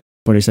otvoríš, tak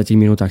po 10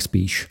 minútach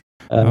spíš.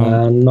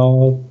 No,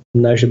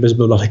 ne, že bys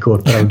byl daleko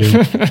od pravdy.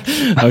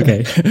 OK.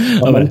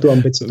 Mám tu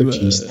ambici to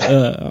číst.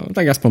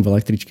 Tak aspoň v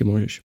električke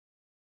môžeš.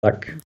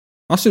 Tak.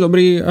 Asi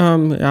dobrý.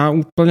 Ja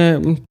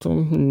úplne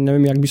to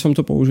neviem, jak by som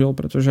to použil,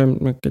 pretože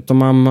keď to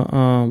mám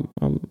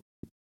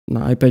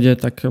na iPade,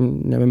 tak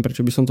neviem,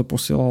 prečo by som to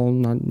posielal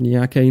na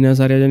nejaké iné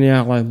zariadenie,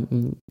 ale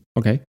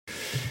OK.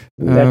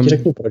 Já ti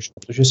řeknu proč,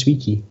 protože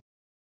svítí.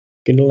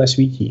 Kindle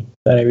nesvítí.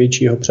 To je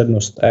největší jeho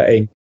přednost.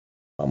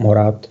 Mám ho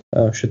rád,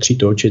 šetří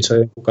to oči, co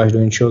ukáž do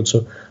něčeho,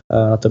 co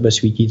na tebe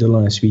svítí,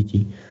 tohle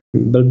nesvítí.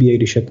 Blbý je,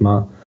 když je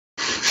tma.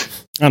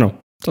 Ano,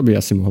 to by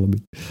asi mohlo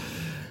byť.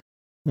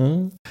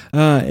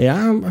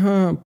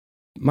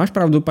 Máš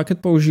pravdu, Pocket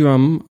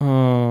používam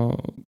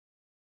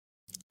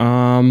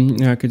a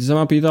keď sa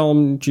ma pýtal,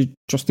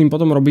 čo s tým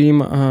potom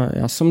robím,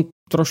 ja som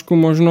trošku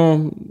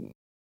možno,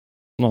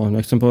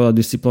 nechcem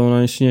povedať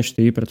disciplinovanejší než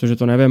ty, pretože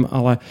to neviem,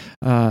 ale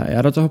ja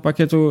do toho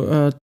Pocketu,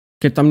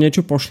 keď tam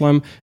niečo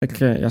pošlem,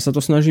 tak ja sa to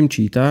snažím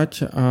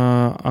čítať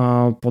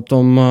a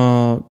potom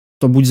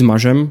to buď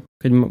zmažem,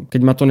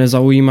 keď ma to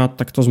nezaujíma,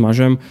 tak to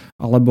zmažem,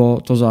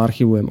 alebo to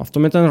zaarchivujem. A v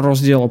tom je ten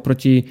rozdiel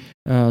oproti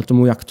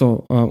tomu, jak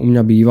to u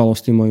mňa bývalo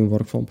s tým mojím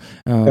workflowom.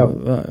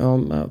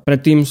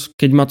 Predtým,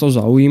 keď ma to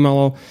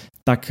zaujímalo,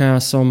 tak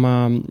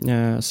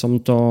som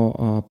to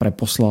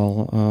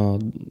preposlal.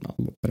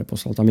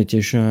 Tam je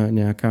tiež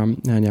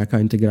nejaká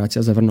integrácia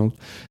z Evernote.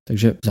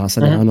 Takže v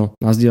zásade áno,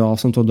 nazdielal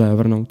som to do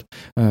Evernote,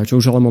 čo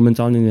už ale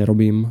momentálne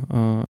nerobím.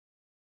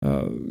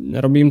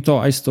 Nerobím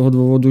to aj z toho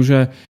dôvodu, že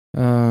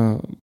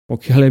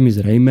pokiaľ je mi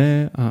zrejmé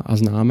a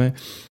známe,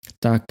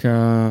 tak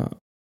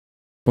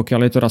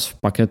pokiaľ je to raz v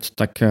Pocket,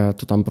 tak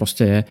to tam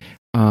proste je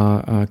a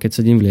keď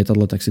sedím v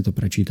lietadle, tak si to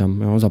prečítam.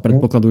 Jo? Za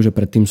predpokladu, že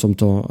predtým som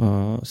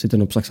si ten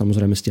obsah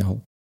samozrejme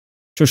stiahol.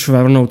 Čož v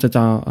Evernote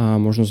tá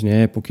možnosť nie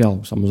je,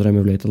 pokiaľ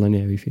samozrejme v lietadle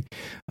nie je Wi-Fi.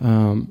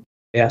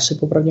 Já si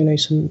popravdě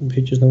nejsem,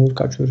 že ti znovu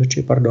skáču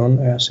řeči, pardon,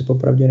 já si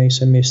popravdě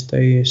nejsem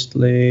jistý,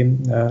 jestli,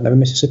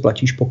 nevím, jestli si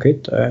platíš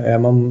Pocket, já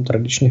mám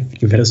tradičně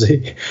free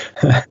verzi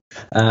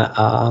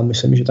a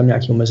myslím, že tam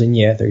nějaké omezení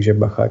je, takže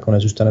bacha, jako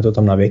nezůstane to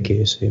tam na věky,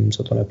 jestli jim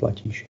za to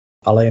neplatíš.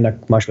 Ale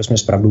jinak máš vlastně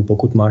pravdu,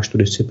 pokud máš tu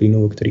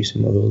disciplínu, o který jsi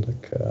mluvil,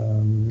 tak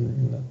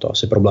to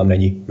asi problém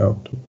není,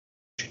 no, to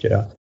určitě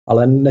dá.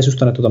 Ale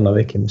nezůstane to tam na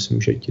věky,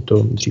 myslím, že ti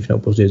to dřív nebo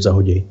později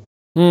zahodí.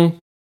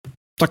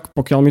 Tak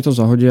pokiaľ mi to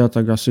zahodia,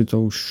 tak asi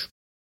to už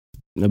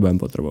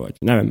nebudem potrebovať.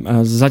 Neviem,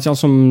 zatiaľ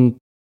som,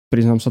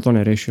 priznám sa, to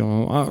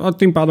neriešil. A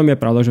tým pádom je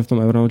pravda, že v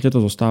tom Evernote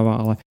to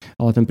zostáva,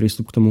 ale ten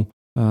prístup k tomu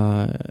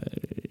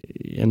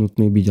je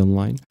nutný byť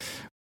online.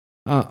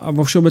 A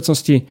vo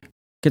všeobecnosti,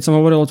 keď som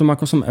hovoril o tom,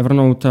 ako som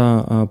Evernote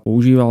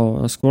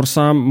používal, skôr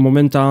sa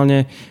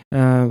momentálne,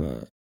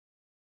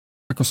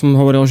 ako som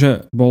hovoril,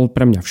 že bol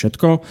pre mňa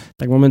všetko,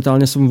 tak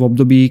momentálne som v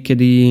období,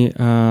 kedy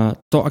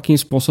to, akým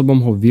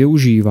spôsobom ho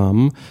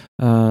využívam,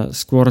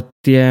 skôr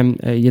tie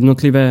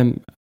jednotlivé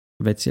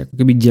veci, ako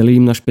keby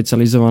delím na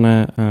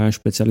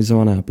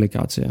špecializované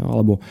aplikácie,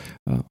 alebo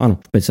áno,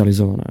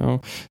 špecializované.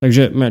 Jo.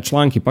 Takže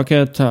články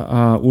Pocket,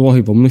 úlohy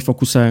v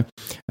OmniFocuse,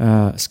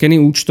 skeny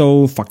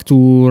účtov,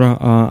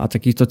 faktúr a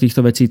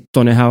týchto vecí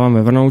to nehávam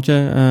v Evernote.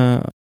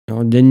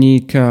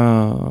 Denník.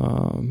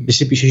 Ty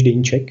si píšeš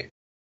deníček?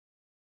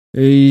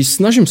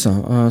 Snažím sa.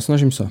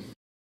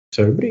 Co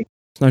je dobrý?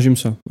 Snažím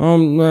sa.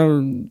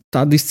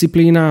 Tá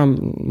disciplína,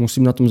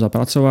 musím na tom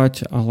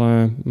zapracovať,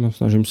 ale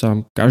snažím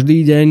sa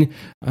každý deň,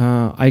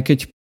 aj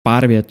keď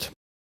pár viet,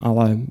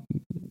 ale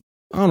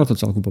áno, to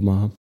celku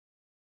pomáha.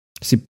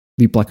 Si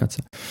vyplakať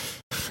sa.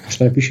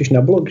 Až to nepíšeš na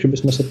blog, že by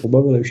sme sa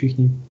pobavili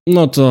všichni?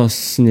 No to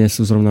nie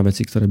sú zrovna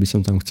veci, ktoré by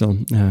som tam chcel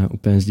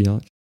úplne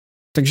zdieľať.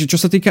 Takže čo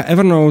sa týka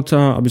Evernote,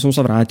 aby som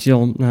sa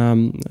vrátil,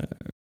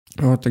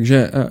 takže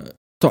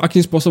to,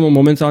 akým spôsobom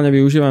momentálne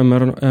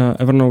využívam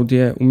Evernote,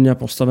 je u mňa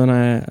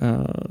postavené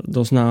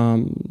dosť na,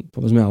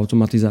 povedzme,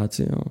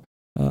 automatizácii.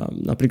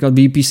 Napríklad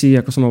výpisy,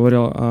 ako som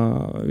hovoril,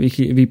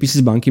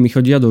 výpisy z banky mi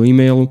chodia do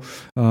e-mailu,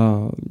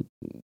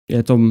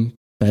 je to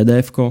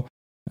PDF-ko.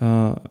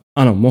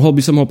 Áno, mohol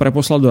by som ho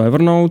preposlať do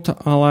Evernote,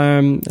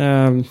 ale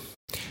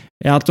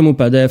ja tomu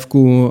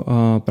PDF-ku,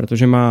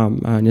 pretože má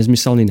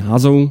nezmyselný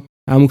názov,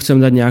 ja mu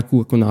chcem dať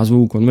nejakú ako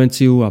názvovú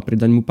konvenciu a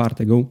pridať mu pár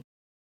tagov,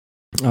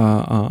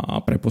 a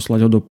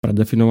preposlať ho do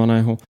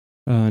predefinovaného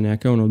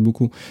nejakého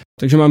notebooku.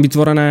 Takže mám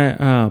vytvorené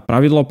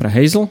pravidlo pre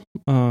Hazel,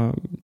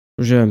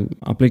 že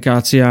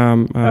aplikácia...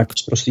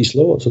 Prostý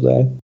slovo, co to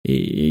je?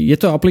 Je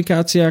to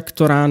aplikácia,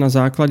 ktorá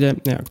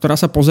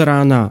sa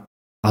pozerá na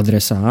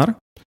adresár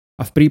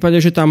a v prípade,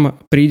 že tam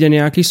príde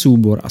nejaký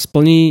súbor a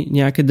splní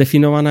nejaké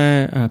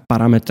definované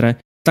parametre,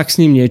 tak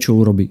s ním niečo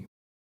urobí.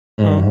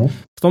 Uh-huh.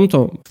 V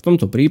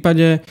tomto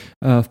prípade,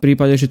 v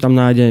prípade, že tam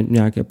nájde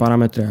nejaké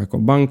parametre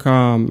ako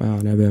banka, ja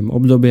neviem,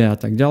 obdobie a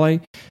tak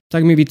ďalej,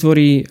 tak mi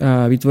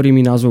vytvorí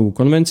mi názvovú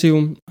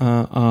konvenciu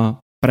a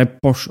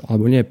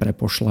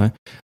prepošle,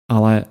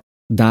 ale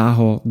dá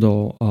ho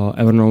do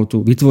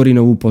Evernoteu, vytvorí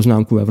novú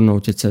poznámku v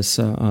Evernote cez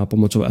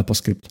pomocou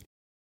AppleScript.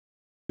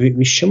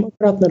 Víš, čemu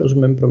akorát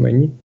nerozumím,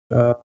 promiň?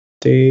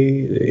 Ty,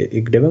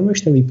 kde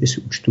vemeš ten výpis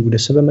účtu? Kde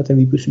se veme ten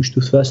výpis účtu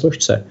v své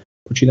složce?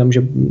 Počítám,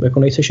 že jako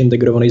nejseš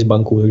integrovaný s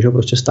bankou, takže ho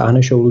prostě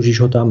stáhneš a uložíš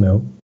ho tam,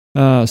 jo?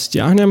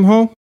 Stiahnem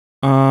ho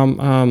a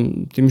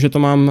tým, že to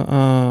mám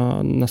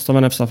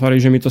nastavené v Safari,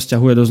 že mi to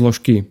stiahuje do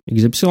zložky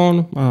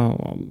XY.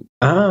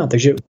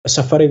 Takže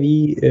Safari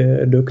ví,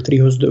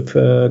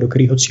 do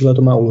kterého cíle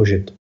to má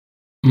uložit.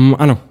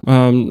 Áno,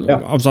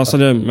 a v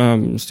zásade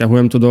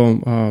stiahujem to do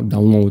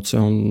Downloads,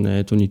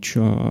 nie je to nič.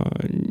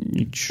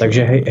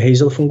 Takže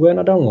Hazel funguje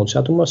na Downloads,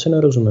 já tomu asi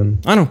nerozumím.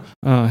 Áno,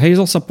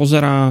 Hazel sa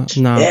pozerá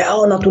na...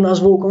 ale na tu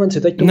názvovou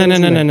konvenci, teď to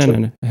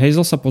Ne.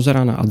 Hazel sa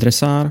pozerá na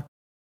adresár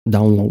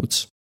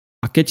Downloads.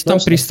 A keď tam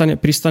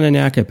pristane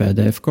nejaké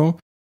PDF-ko,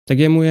 tak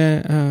jemu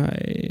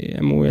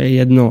je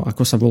jedno,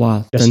 ako sa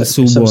volá ten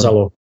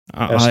súbor.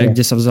 A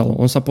kde sa vzalo.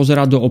 On sa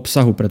pozerá do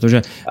obsahu,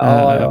 pretože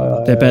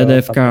té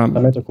PDF-ka...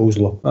 Tam je to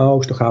kouzlo.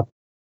 Už to chápu.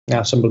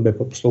 Já jsem blbě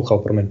poslouchal,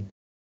 promiň.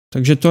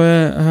 Takže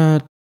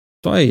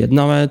to je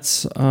jedna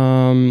vec.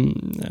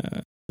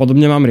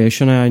 Podobne mám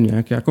riešené aj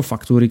nejaké ako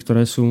faktúry,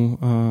 ktoré sú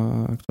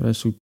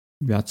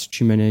viac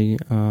či menej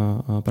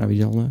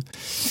pravidelné.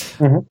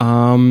 Uh-huh. A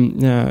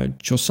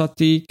čo sa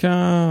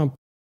týka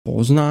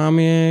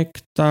poznámiek,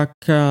 tak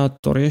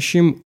to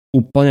riešim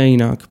úplne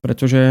inak,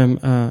 pretože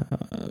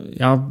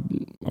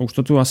už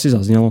to tu asi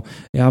zaznelo,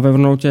 ja v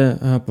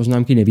Evernote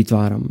poznámky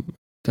nevytváram.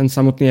 Ten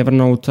samotný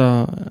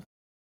Evernote,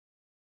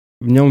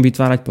 v ňom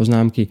vytvárať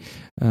poznámky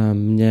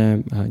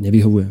mne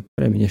nevyhovuje.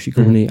 Pre mňa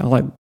nešikovný,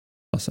 ale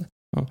zase.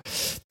 No.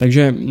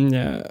 Takže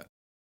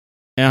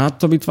ja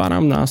to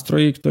vytváram v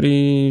nástroji, ktorý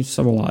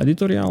sa volá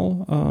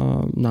Editorial,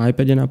 na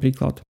iPade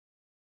napríklad.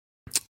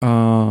 A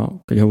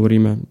keď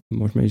hovoríme,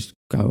 môžeme ísť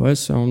k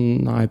iOS,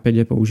 na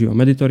iPade používam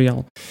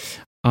Editorial.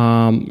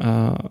 A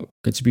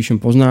keď si píšem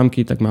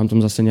poznámky, tak mám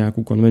tam zase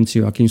nejakú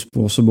konvenciu, akým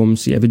spôsobom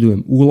si evidujem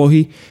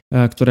úlohy,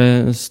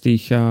 ktoré z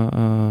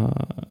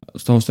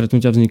toho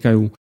stretnutia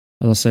vznikajú.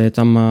 A zase je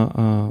tam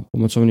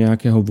pomocou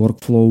nejakého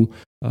workflow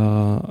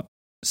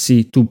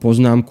si tú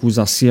poznámku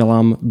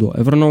zasielam do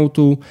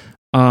Evernoteu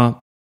a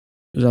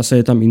zase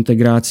je tam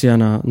integrácia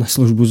na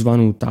službu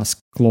zvanú Task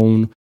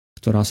Clone,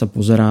 ktorá sa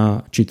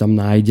pozerá, či tam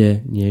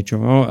nájde niečo.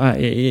 No, a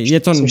je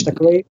to... Jsi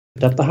takovej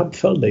data hub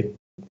Feldy.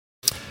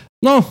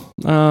 No,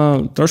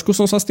 trošku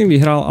som sa s tým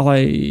vyhral,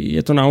 ale je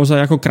to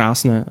naozaj ako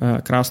krásne.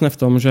 Krásne v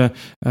tom, že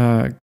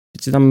keď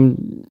si tam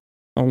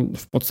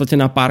v podstate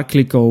na pár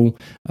klikov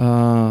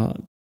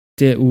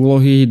tie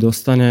úlohy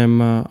dostanem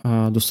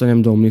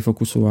do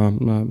OmniFocusu a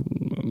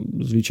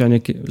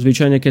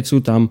zvyčajne keď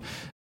sú tam,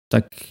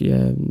 tak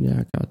je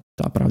nejaká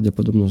tá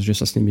pravdepodobnosť, že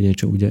sa s nimi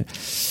niečo udeje.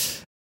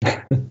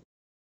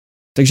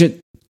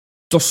 Takže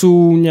to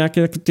sú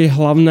nejaké tie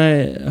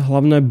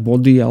hlavné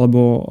body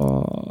alebo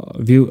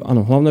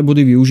hlavné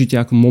body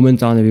využitia, ako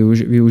momentálne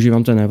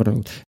využívam ten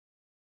Evernote.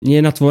 Nie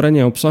na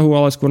tvorenie obsahu,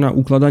 ale skôr na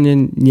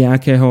ukladanie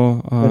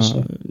nejakého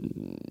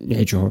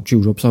niečoho, či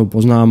už obsahu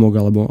poznámok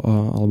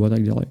alebo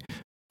tak ďalej.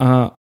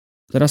 A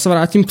teraz sa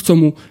vrátim k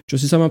tomu, čo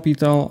si sa ma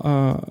pýtal,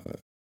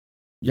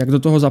 jak do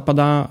toho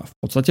zapadá v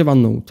podstate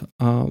OneNote.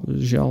 A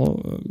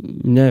žiaľ,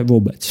 mne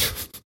vôbec.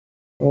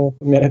 No,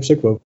 mňa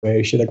nepřekvapuje,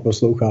 ešte tak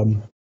poslouchám.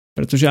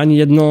 Pretože ani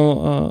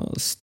jedno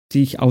z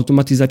tých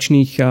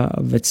automatizačných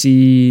vecí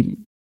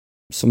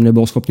som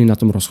nebol schopný na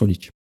tom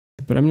rozchodiť.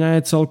 Pre mňa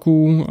je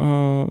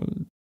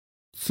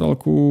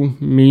celku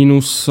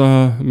mínus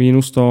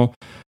to,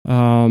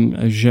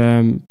 že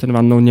ten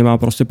OneNote nemá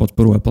proste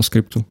podporu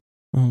AppleScriptu.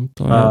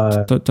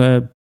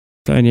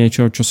 To je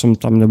niečo, čo som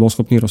tam nebol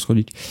schopný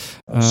rozchodiť.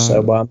 Se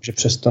obávám, že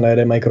přesto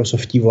nejde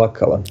Microsoftí vlak,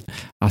 ale...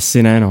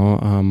 Asi ne, no.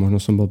 A možno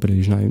som bol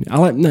príliš naivný.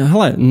 Ale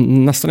hele,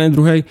 na strane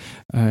druhej,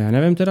 ja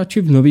neviem teda,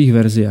 či v nových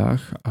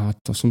verziách, a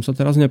to som sa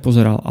teraz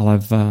nepozeral,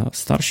 ale v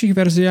starších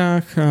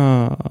verziách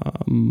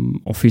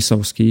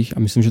Officeovských,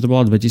 a myslím, že to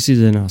bola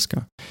 2011,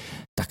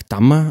 tak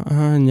tam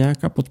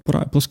nejaká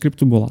podpora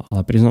AppleScriptu bola.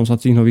 Ale priznám sa,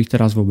 tých nových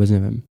teraz vôbec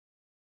neviem.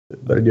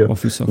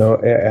 No,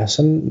 já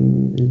jsem,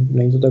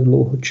 není to tak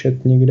dlouho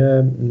čet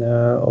někde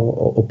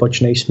o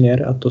opačný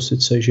směr, a to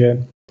sice,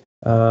 že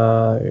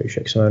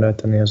jak se jmenuje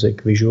ten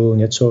jazyk,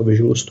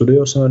 Visual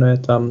Studio se jmenuje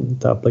tam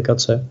ta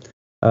aplikace,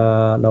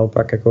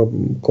 naopak jako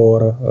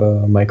core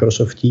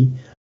Microsoftí,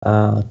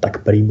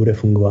 tak prý bude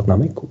fungovat na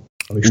Macu.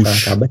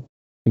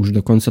 Už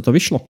dokonce to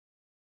vyšlo.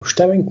 Už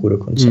to je venku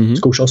dokonce. Mm-hmm.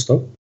 Zkoušel jsi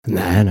to?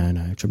 Ne,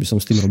 čo by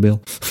som s tým robil?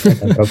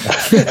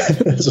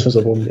 Jsem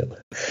zapomněl.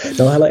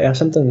 No hele, já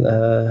jsem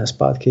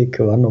zpátky k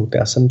OneNote,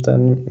 já jsem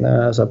ten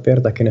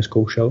Zapier taky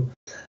neskoušel,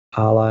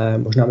 ale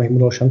možná bych mu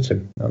dal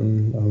šanci.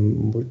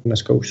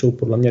 Dneska už jsou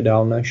podle mě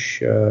dál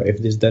než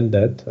If This Then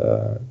That,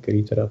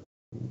 který teda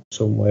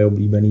jsou moje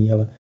oblíbený,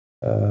 ale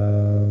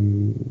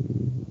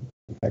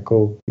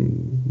jako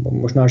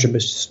možná, že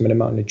bys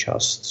minimálně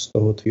část z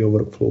toho tvýho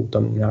workflow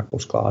tam nějak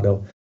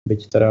poskládal.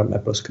 Byť teda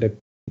AppleScript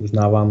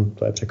uznávám,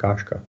 to je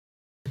překážka.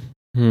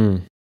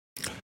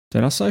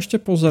 Teraz sa ešte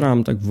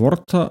pozerám, tak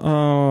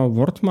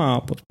Word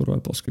má podporu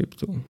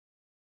AppleScriptu.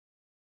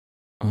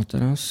 A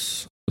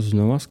teraz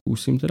znova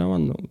skúsim teda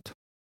OneNote.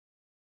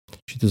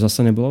 Či to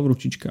zase nebolo v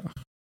ručičkách.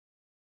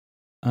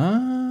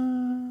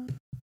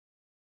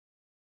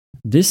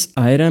 This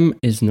item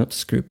is not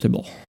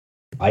scriptable.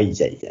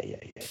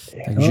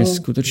 Takže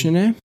skutečně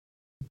ne.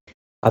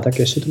 A tak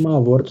jestli to má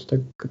Word, tak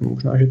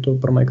možná, že to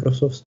pro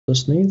Microsoft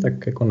zase není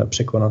tak jako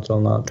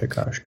nepřekonatelná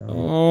překážka.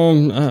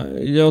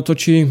 Jde o to,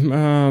 či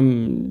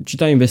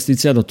tá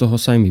investícia do toho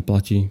sa im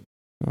vyplatí.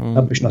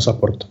 Napiš na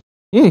support.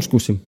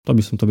 Skúsim,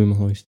 to by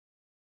mohlo ísť.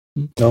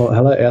 No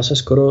hele, já se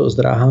skoro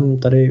zdráhám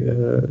tady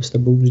s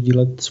tebou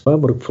sdílet svoje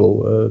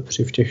workflow.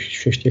 Při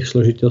všech těch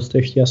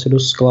složitostech tě asi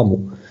dost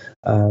zklamu.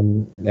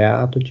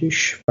 Já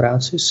totiž v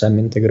práci jsem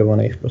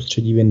integrovaný v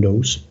prostředí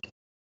Windows.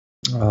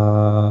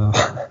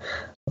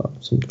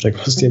 Jsem to řekl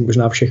vlastně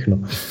možná všechno.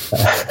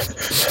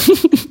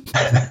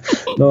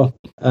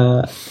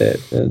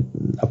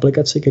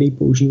 Aplikace, které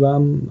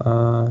používám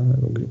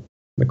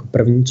jako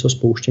první, co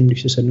spouštím,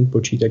 když si sednu k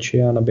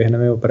počítači a naběhne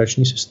mi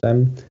operační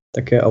systém,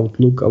 tak je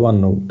Outlook a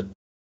OneNote.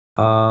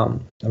 A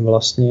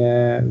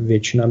vlastně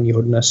většina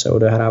mýho dne se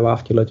odehrává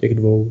v těch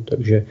dvou,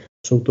 takže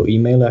jsou to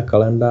e-maily a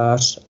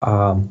kalendář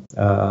a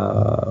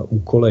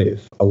úkoly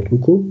v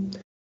Outlooku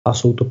a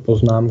jsou to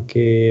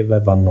poznámky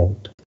ve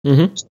OneNote.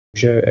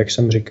 Takže, jak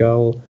jsem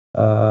říkal,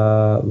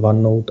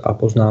 OneNote a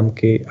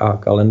poznámky a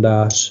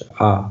kalendář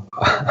a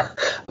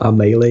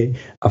maily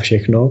a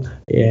všechno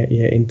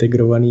je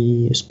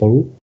integrovaný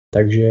spolu,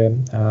 takže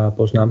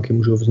poznámky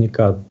můžou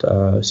vznikat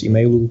z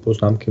e-mailů, úkoly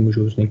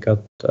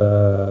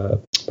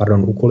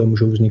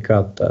můžou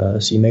vznikat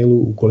z e-mailů,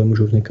 úkoly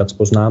můžou vznikat z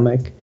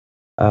poznámek.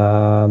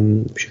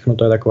 Všechno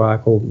to je taková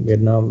jako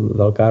jedna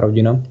velká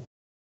rodina.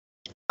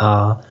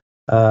 A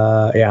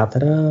já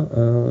teda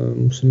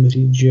musím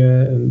říct,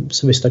 že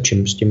se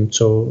vystačím s tím,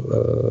 co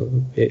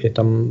je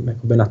tam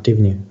jakoby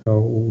nativně.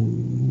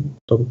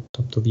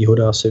 To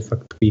výhoda asi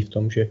fakt tkví v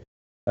tom, že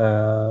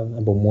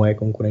nebo moje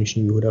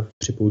konkurenční výhoda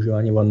při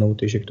používání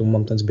OneNote je, že k tomu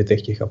mám ten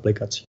zbytek těch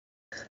aplikací.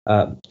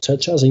 Co je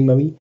třeba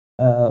zajímavý,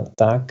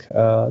 tak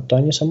to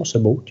ani samo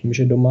sebou, tím,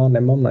 že doma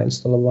nemám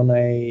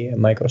nainstalovaný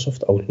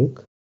Microsoft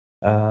Outlook,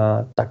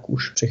 tak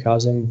už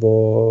přicházím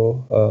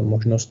o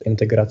možnost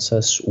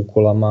integrace s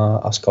úkolama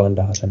a s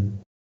kalendářem.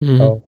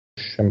 To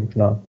už je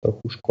možná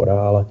trochu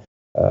škoda, ale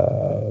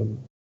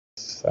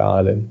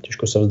já nevím,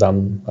 těžko se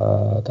vzdám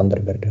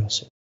Thunderbirda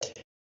asi.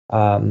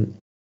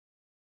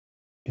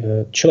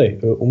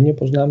 Čili u mě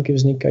poznámky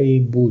vznikají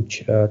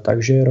buď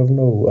tak, že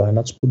rovnou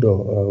nacpu do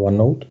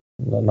OneNote,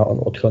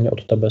 odchylně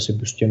od tebe si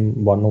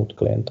pustím OneNote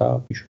klienta a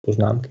píšu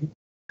poznámky.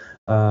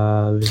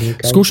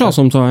 Skúšal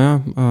som to aj ja.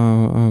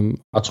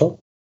 A co?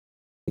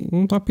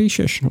 To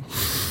píšeš, no.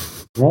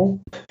 No,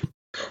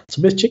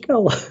 co bys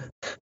čekal?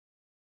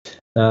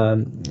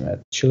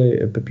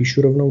 Čili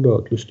píšu rovnou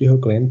do tlustého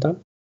klienta.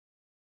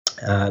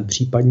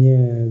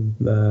 Případně,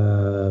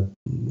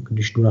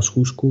 když jdu na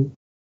schůzku,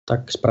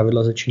 tak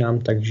zpravidla začínám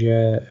tak,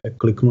 že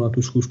kliknu na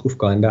tu schůzku v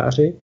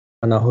kalendáři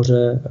a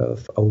nahoře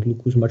v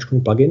Outlooku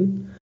zmačknu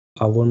plugin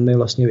a on mi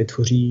vlastně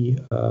vytvoří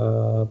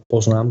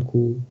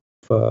poznámku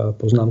v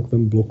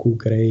poznámkovém bloku,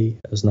 který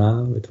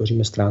zná.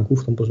 Vytvoříme stránku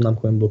v tom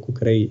poznámkovém bloku,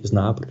 který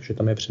zná, protože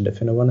tam je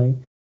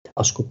předdefinovaný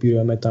a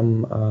skopírujeme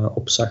tam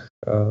obsah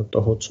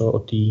toho, co o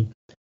té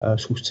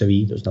schůzce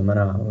ví, to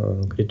znamená,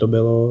 kdy to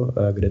bylo,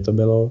 kde to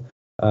bylo,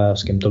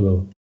 s kým to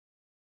bylo.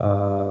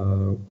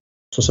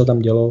 Co se tam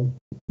dělo,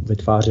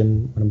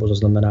 vytvářím nebo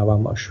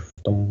zaznamenávám až v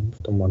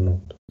tom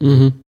OneNote.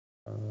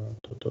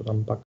 To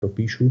tam pak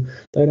dopíšu.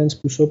 To je jeden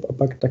způsob a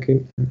pak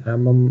taky já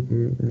mám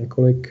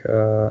několik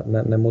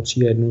nemocí.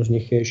 Jednou z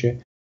nich je, že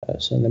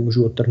se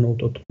nemůžu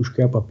odtrhnout od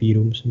tužky a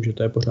papíru. Myslím, že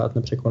to je pořád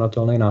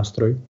nepřekonatelný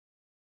nástroj.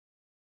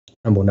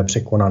 Nebo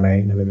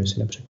nepřekonaný, nevím, jestli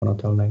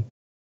nepřekonatelný.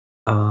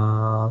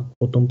 A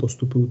potom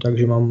postupuju tak,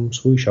 že mám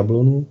svoji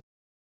šablonu,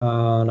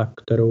 na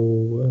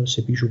kterou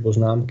si píšu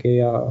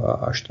poznámky a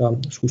až ta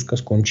schůzka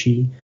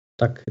skončí,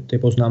 tak ty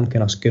poznámky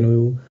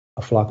naskenuju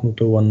a fláknu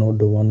to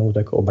do OneNote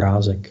jako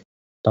obrázek.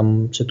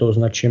 Tam si to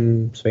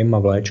označím svýma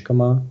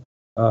vléčkama,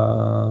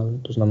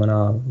 to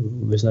znamená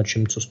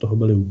vyznačím, co z toho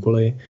byly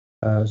úkoly,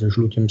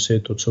 zažlutím si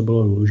to, co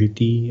bylo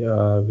důležitý,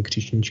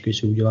 vykřičníčky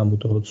si udělám u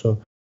toho, co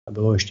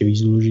bylo ještě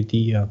víc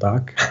důležitý a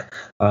tak.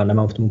 A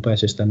nemám v tom úplně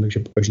systém, takže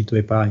pokaždé to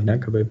vypadá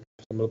jinak, aby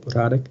tam byl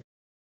pořádek.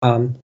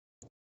 A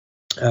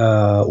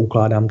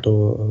ukládám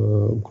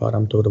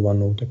to do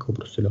OneNote jako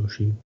prostě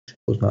další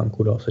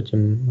poznámku, dal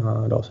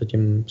se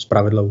tím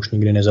zpravidla už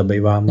nikdy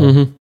nezabývám.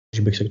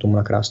 Když bych se k tomu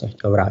nakrásně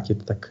chtěl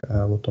vrátit, tak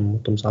o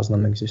tom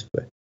záznam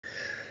existuje.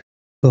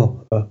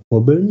 No,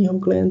 mobilního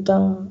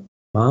klienta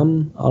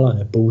mám, ale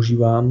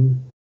nepoužívám.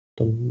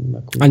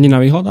 Ani na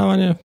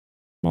vyhľadávanie?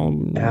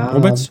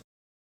 Vôbec?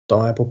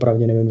 To já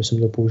popravdě nevím, jestli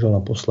jsem to použil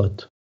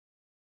naposled.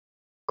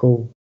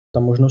 Ta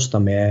možnost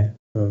tam je,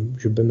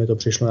 že by mi to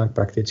přišlo nějak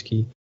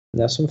praktický.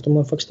 Já jsem v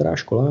tomhle fakt stará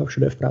škola,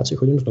 všude v práci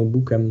chodím s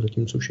notebookem,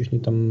 zatímco všichni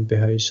tam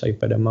běhají s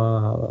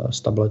iPadama,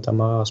 s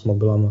tabletama a s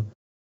mobilama.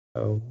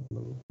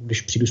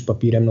 Když přijdu s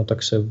papírem, no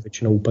tak se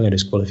většinou úplně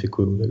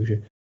diskvalifikuju,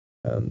 takže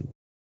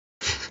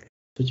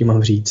co ti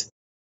mám říct?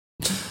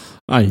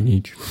 Ani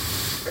nič.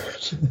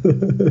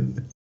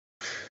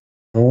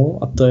 No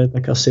a to je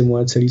tak asi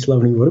moje celý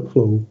slavný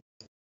workflow.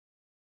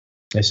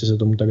 Jestli se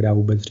tomu tak dá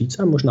vůbec říct,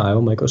 a možná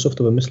jo, Microsoft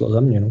to vymyslel za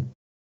mě, no.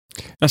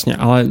 Jasne,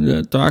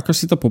 ale to, ako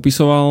si to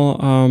popisoval,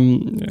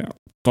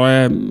 to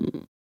je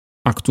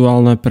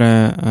aktuálne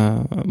pre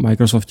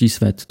Microsoftí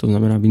svet, to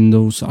znamená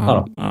Windows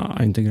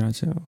a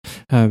integrácia.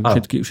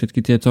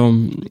 Všetky tieto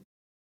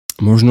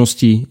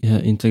možnosti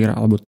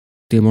alebo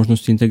tie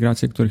možnosti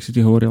integrácie, o ktorých si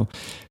ty hovoril,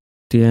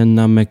 tie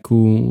na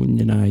Macu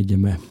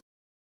nenájdeme.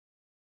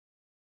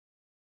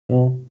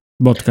 No.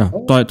 Bodka.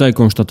 To je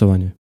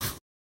konštatovanie.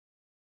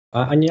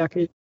 A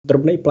nějaký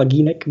drobný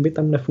plugínek by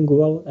tam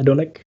nefungoval,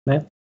 adonek,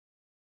 ne?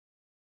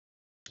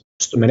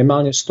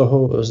 Minimálně z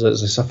toho,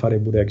 ze Safari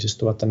bude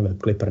existovat ten web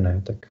clipper,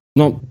 ne? Tak...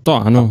 No, to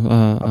áno.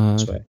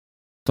 Co je?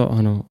 To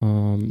áno.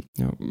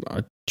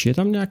 A či je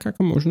tam nejaká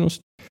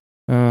možnosť?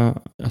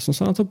 Ja som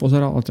sa na to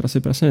pozeral, ale teraz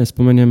si presne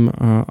nespomeniem.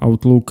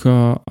 Outlook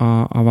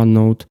a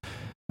OneNote.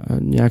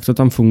 Nejak to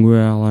tam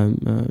funguje, ale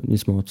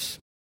nic moc,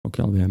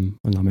 pokiaľ viem,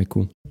 na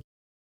Macu.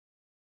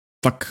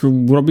 Tak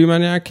urobíme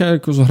nejaké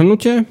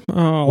zhrnutie?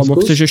 Alebo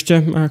chceš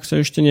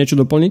ešte niečo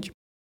doplniť?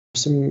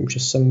 Myslím, že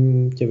som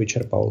tě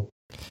vyčerpal.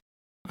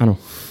 Áno.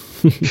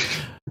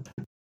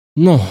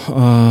 No,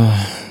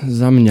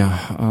 za mňa,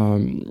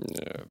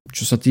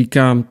 čo sa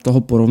týka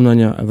toho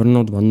porovnania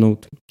Evernote,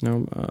 OneNote,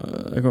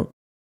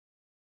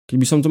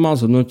 keby som to mal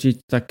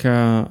zhodnotiť, tak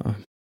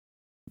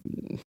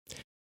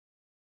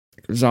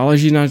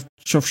záleží na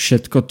čo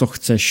všetko to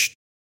chceš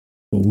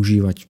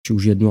používať, či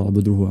už jednu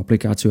alebo druhú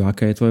aplikáciu,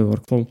 aké je tvoje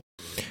workflow.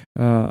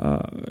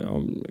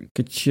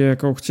 Keď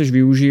chceš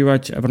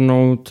využívať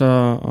Evernote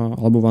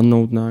alebo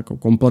OneNote na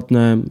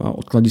kompletné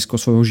odkladisko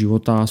svojho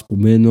života,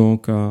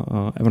 spomienok,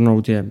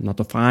 Evernote je na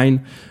to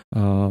fajn,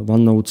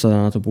 OneNote sa dá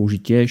na to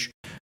použiť tiež.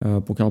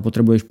 Pokiaľ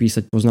potrebuješ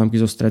písať poznámky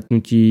zo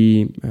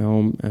stretnutí,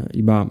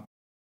 iba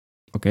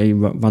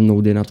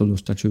OneNote je na to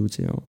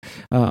dostačujúci.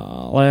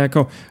 Ale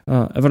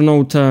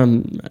Evernote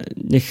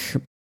nech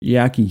je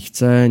aký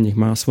chce, nech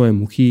má svoje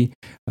muchy,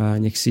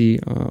 nech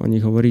si o nich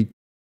hovorí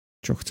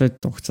čo chce,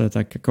 to chce,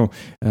 tak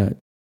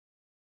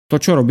to,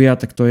 čo robia,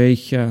 tak to je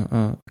ich,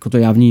 ako to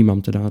ja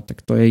vnímam teda,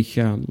 tak to je ich,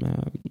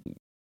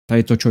 to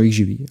je to, čo ich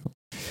živí.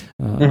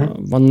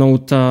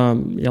 OneNote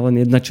je len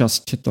jedna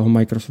časť toho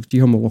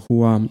Microsoftího molochu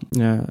a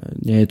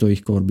nie je to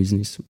ich core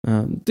business.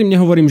 Tým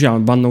nehovorím, že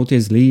OneNote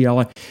je zlý,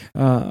 ale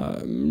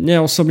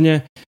mne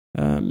osobne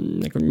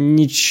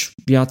nič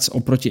viac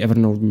oproti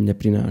Evernote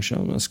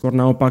neprináša. Skôr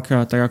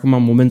naopak, tak ako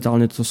mám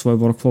momentálne to svoje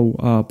workflow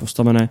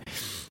postavené,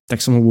 tak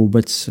som ho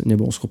vôbec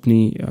nebol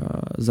schopný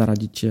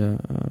zaradiť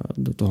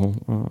do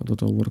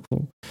toho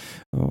workflow.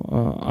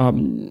 A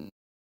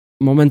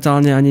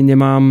momentálne ani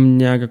nemám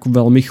nejak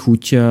ako veľmi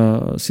chuť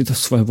si to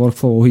svoje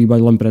workflow ohýbať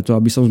len preto,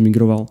 aby som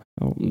zmigroval.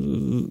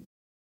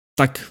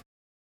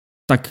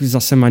 Tak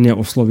zase ma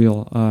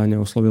neoslovil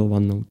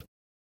OneNote.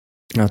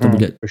 A to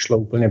bude... Vyšlo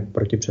úplně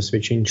proti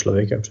přesvědčení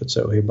člověka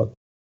přece ohýbat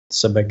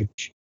sebe,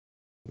 když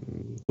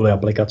kvůli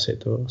aplikaci,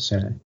 to asi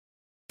ne.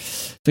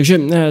 Takže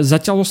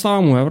zatiaľ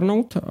zostávam u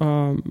Evernote.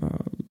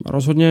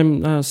 Rozhodne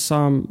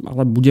sa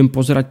ale budem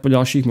pozerať po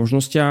ďalších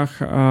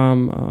možnostiach,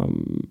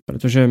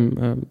 pretože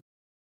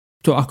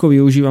to, ako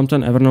využívam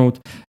ten Evernote,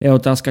 je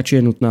otázka,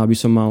 či je nutné, aby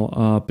som mal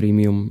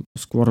premium.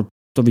 Skôr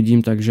to vidím,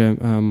 takže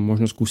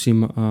možno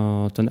skúsim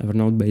ten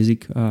Evernote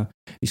Basic,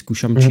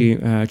 vyskúšam,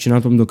 či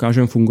na tom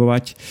dokážem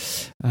fungovať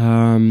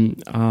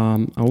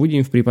a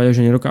uvidím. V prípade,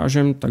 že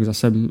nedokážem, tak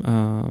zase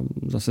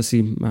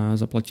si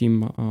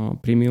zaplatím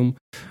premium.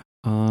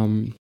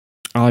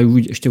 Ale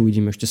ešte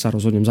uvidím, ešte sa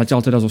rozhodnem.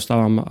 Zatiaľ teda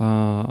zostávam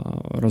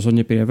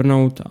rozhodne pri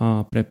Evernote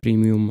a pre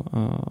premium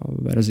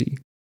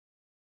verzii.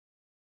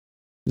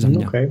 Za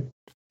mňa. Okay.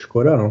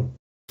 Škoda, no.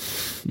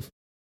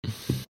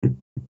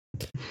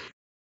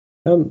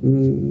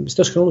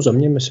 Jste shrnul za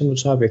mě, myslím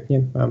docela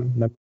pěkně.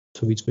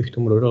 Co víc bych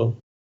tomu dodal.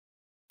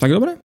 Tak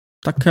dobre.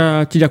 Tak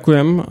ti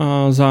ďakujem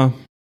za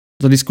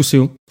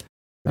diskusiu.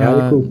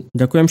 Ja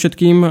ďakujem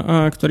všetkým,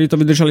 ktorí to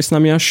vydržali s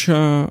nami až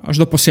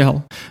do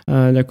posiaľ.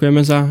 Ďakujeme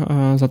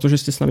za to,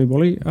 že ste s nami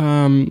boli.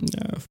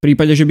 V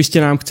prípade, že by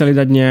ste nám chceli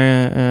dať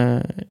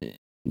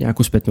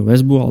nejakú spätnú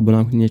väzbu alebo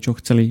nám niečo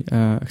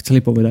chceli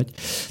povedať,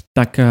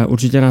 tak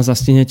určite nás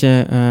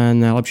zastihnete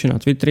najlepšie na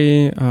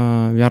Twitteri.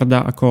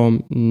 Jarda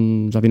ako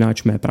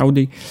zavináč mé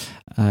pravdy,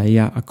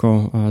 ja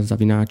ako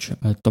zavináč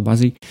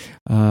Tobazy.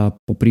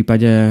 Po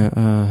prípade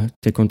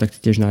tie kontakty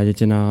tiež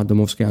nájdete na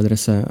domovskej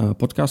adrese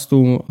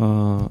podcastu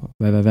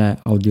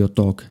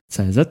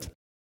www.audiotalk.cz.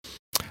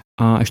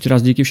 A ešte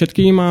raz díky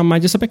všetkým a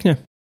majte sa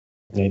pekne.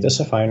 Mějte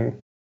se fajn.